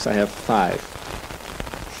have it, folks. I have 5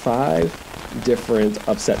 different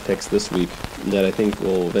upset picks this week that I think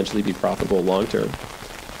will eventually be profitable long term.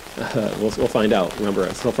 We'll find out.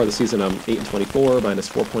 Remember, so far this season I'm 8-24 minus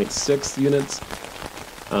 4.6 units,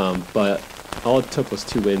 but all it took was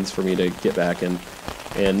 2 wins for me to get back, and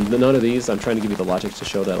none of these, I'm trying to give you the logic to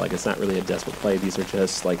show that like it's not really a desperate play. These are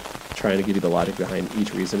just like trying to give you the logic behind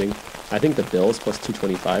each reasoning. I think the Bills plus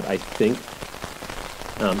 225, I think,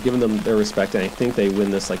 giving them their respect, and I think they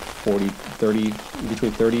win this like between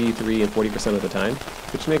 33 and 40% of the time,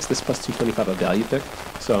 which makes this plus 225 a value pick,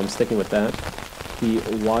 so I'm sticking with that. The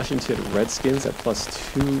Washington Redskins at plus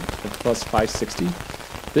 560.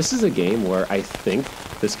 This is a game where I think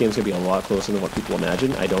this game's going to be a lot closer than what people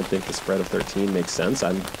imagine. I don't think the spread of 13 makes sense.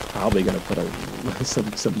 I'm probably going to put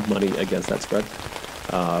some money against that spread,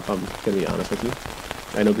 if I'm going to be honest with you.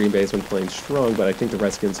 I know Green Bay's been playing strong, but I think the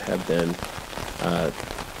Redskins have been,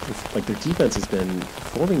 their defense has been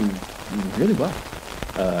performing really well.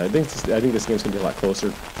 I think this game's going to be a lot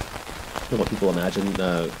closer than what people imagine.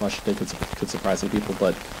 Washington could surprise some people,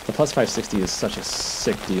 but the plus 560 is such a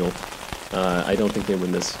sick deal. I don't think they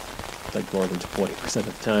win this like more than 20% of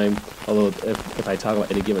the time. Although if I talk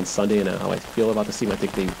about any given Sunday and how I feel about this team, I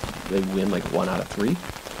think they win like 1 out of 3.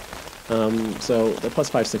 So the plus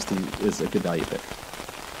 560 is a good value pick.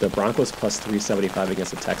 The Broncos plus 375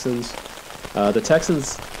 against the Texans. The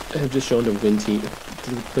Texans have just shown to win team.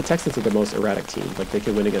 The Texans are the most erratic team. Like they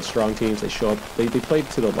can win against strong teams. They show up. They play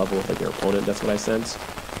to the level of like their opponent. That's what I sense.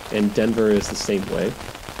 And Denver is the same way.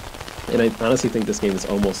 And I honestly think this game is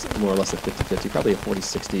almost more or less a 50-50, probably a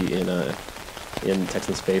 40-60 in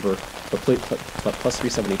Texans' favor. But plus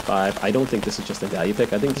 375, I don't think this is just a value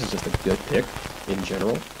pick. I think this is just a good pick in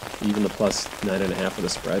general. Even the plus 9.5 for the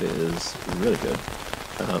spread is really good.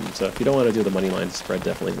 So if you don't want to do the money line spread,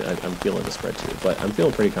 definitely I'm feeling the spread too. But I'm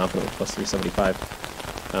feeling pretty confident with plus 375.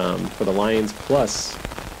 For the Lions, plus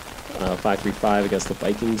 535 against the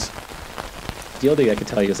Vikings. The only thing I can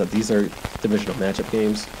tell you is that these are divisional matchup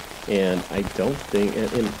games. And I don't think,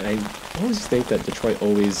 and I always think that Detroit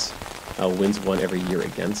always wins one every year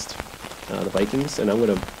against the Vikings, and I'm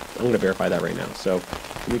gonna verify that right now. So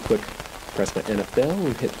let me press my NFL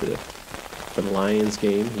and hit the Lions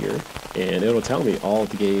game here, and it'll tell me all of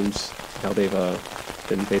the games how they've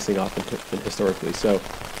been facing off historically. So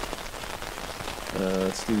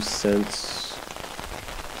let's do since,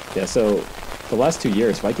 yeah. So the last 2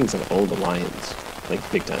 years, Vikings have owned the Lions like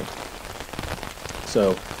big time.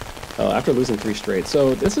 So. After losing 3 straight.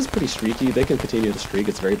 So this is pretty streaky. They can continue the streak.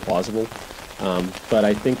 It's very plausible. But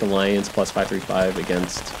I think the Lions plus 535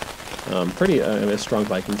 against a strong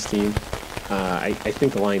Vikings team. I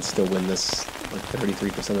think the Lions still win this like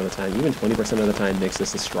 33% of the time. Even 20% of the time makes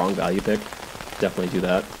this a strong value pick. Definitely do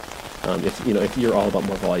that. If you're all about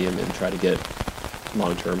more volume and try to get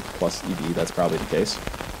long-term plus EV, that's probably the case.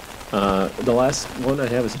 The last one I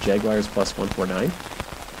have is Jaguars plus 149.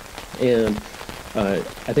 And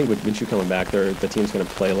I think with Minshew coming back, the team's going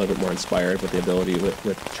to play a little bit more inspired with the ability,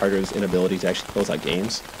 with Chargers' inability to actually close out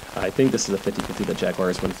games. I think this is a 50-50 that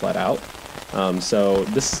Jaguars win flat out. So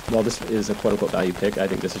while this is a quote-unquote value pick, I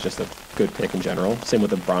think this is just a good pick in general. Same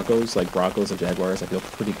with the Broncos, like Broncos and Jaguars, I feel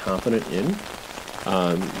pretty confident in,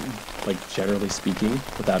 generally speaking,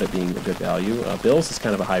 without it being a good value. Bills is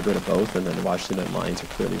kind of a hybrid of both, and then Washington and Lions are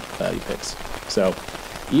clearly value picks. So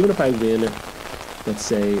even if I win, let's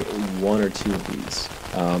say 1 or 2 of these,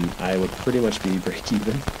 I would pretty much be break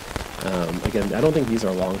even. Again, I don't think these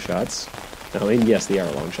are long shots. Now, and yes, they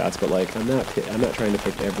are long shots, but like I'm not trying to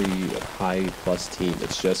pick every high plus team.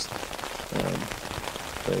 It's just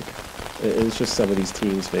it's just some of these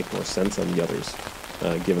teams make more sense than the others,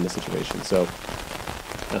 given the situation. So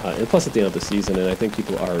And plus at the end of the season, and I think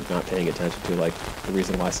people are not paying attention to like the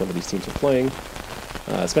reason why some of these teams are playing,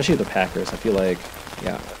 especially the Packers. I feel like,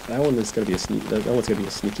 yeah, that one's going to be a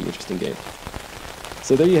sneaky, interesting game.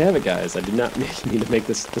 So there you have it, guys. I did not mean to make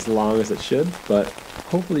this as long as it should, but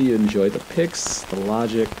hopefully you enjoyed the picks, the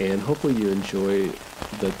logic, and hopefully you enjoy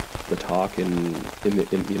the talk and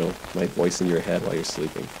you know, my voice in your head while you're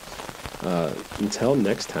sleeping. Until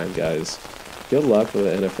next time, guys, good luck with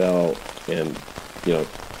the NFL, and, you know,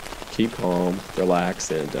 keep calm, relax,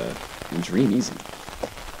 and dream easy.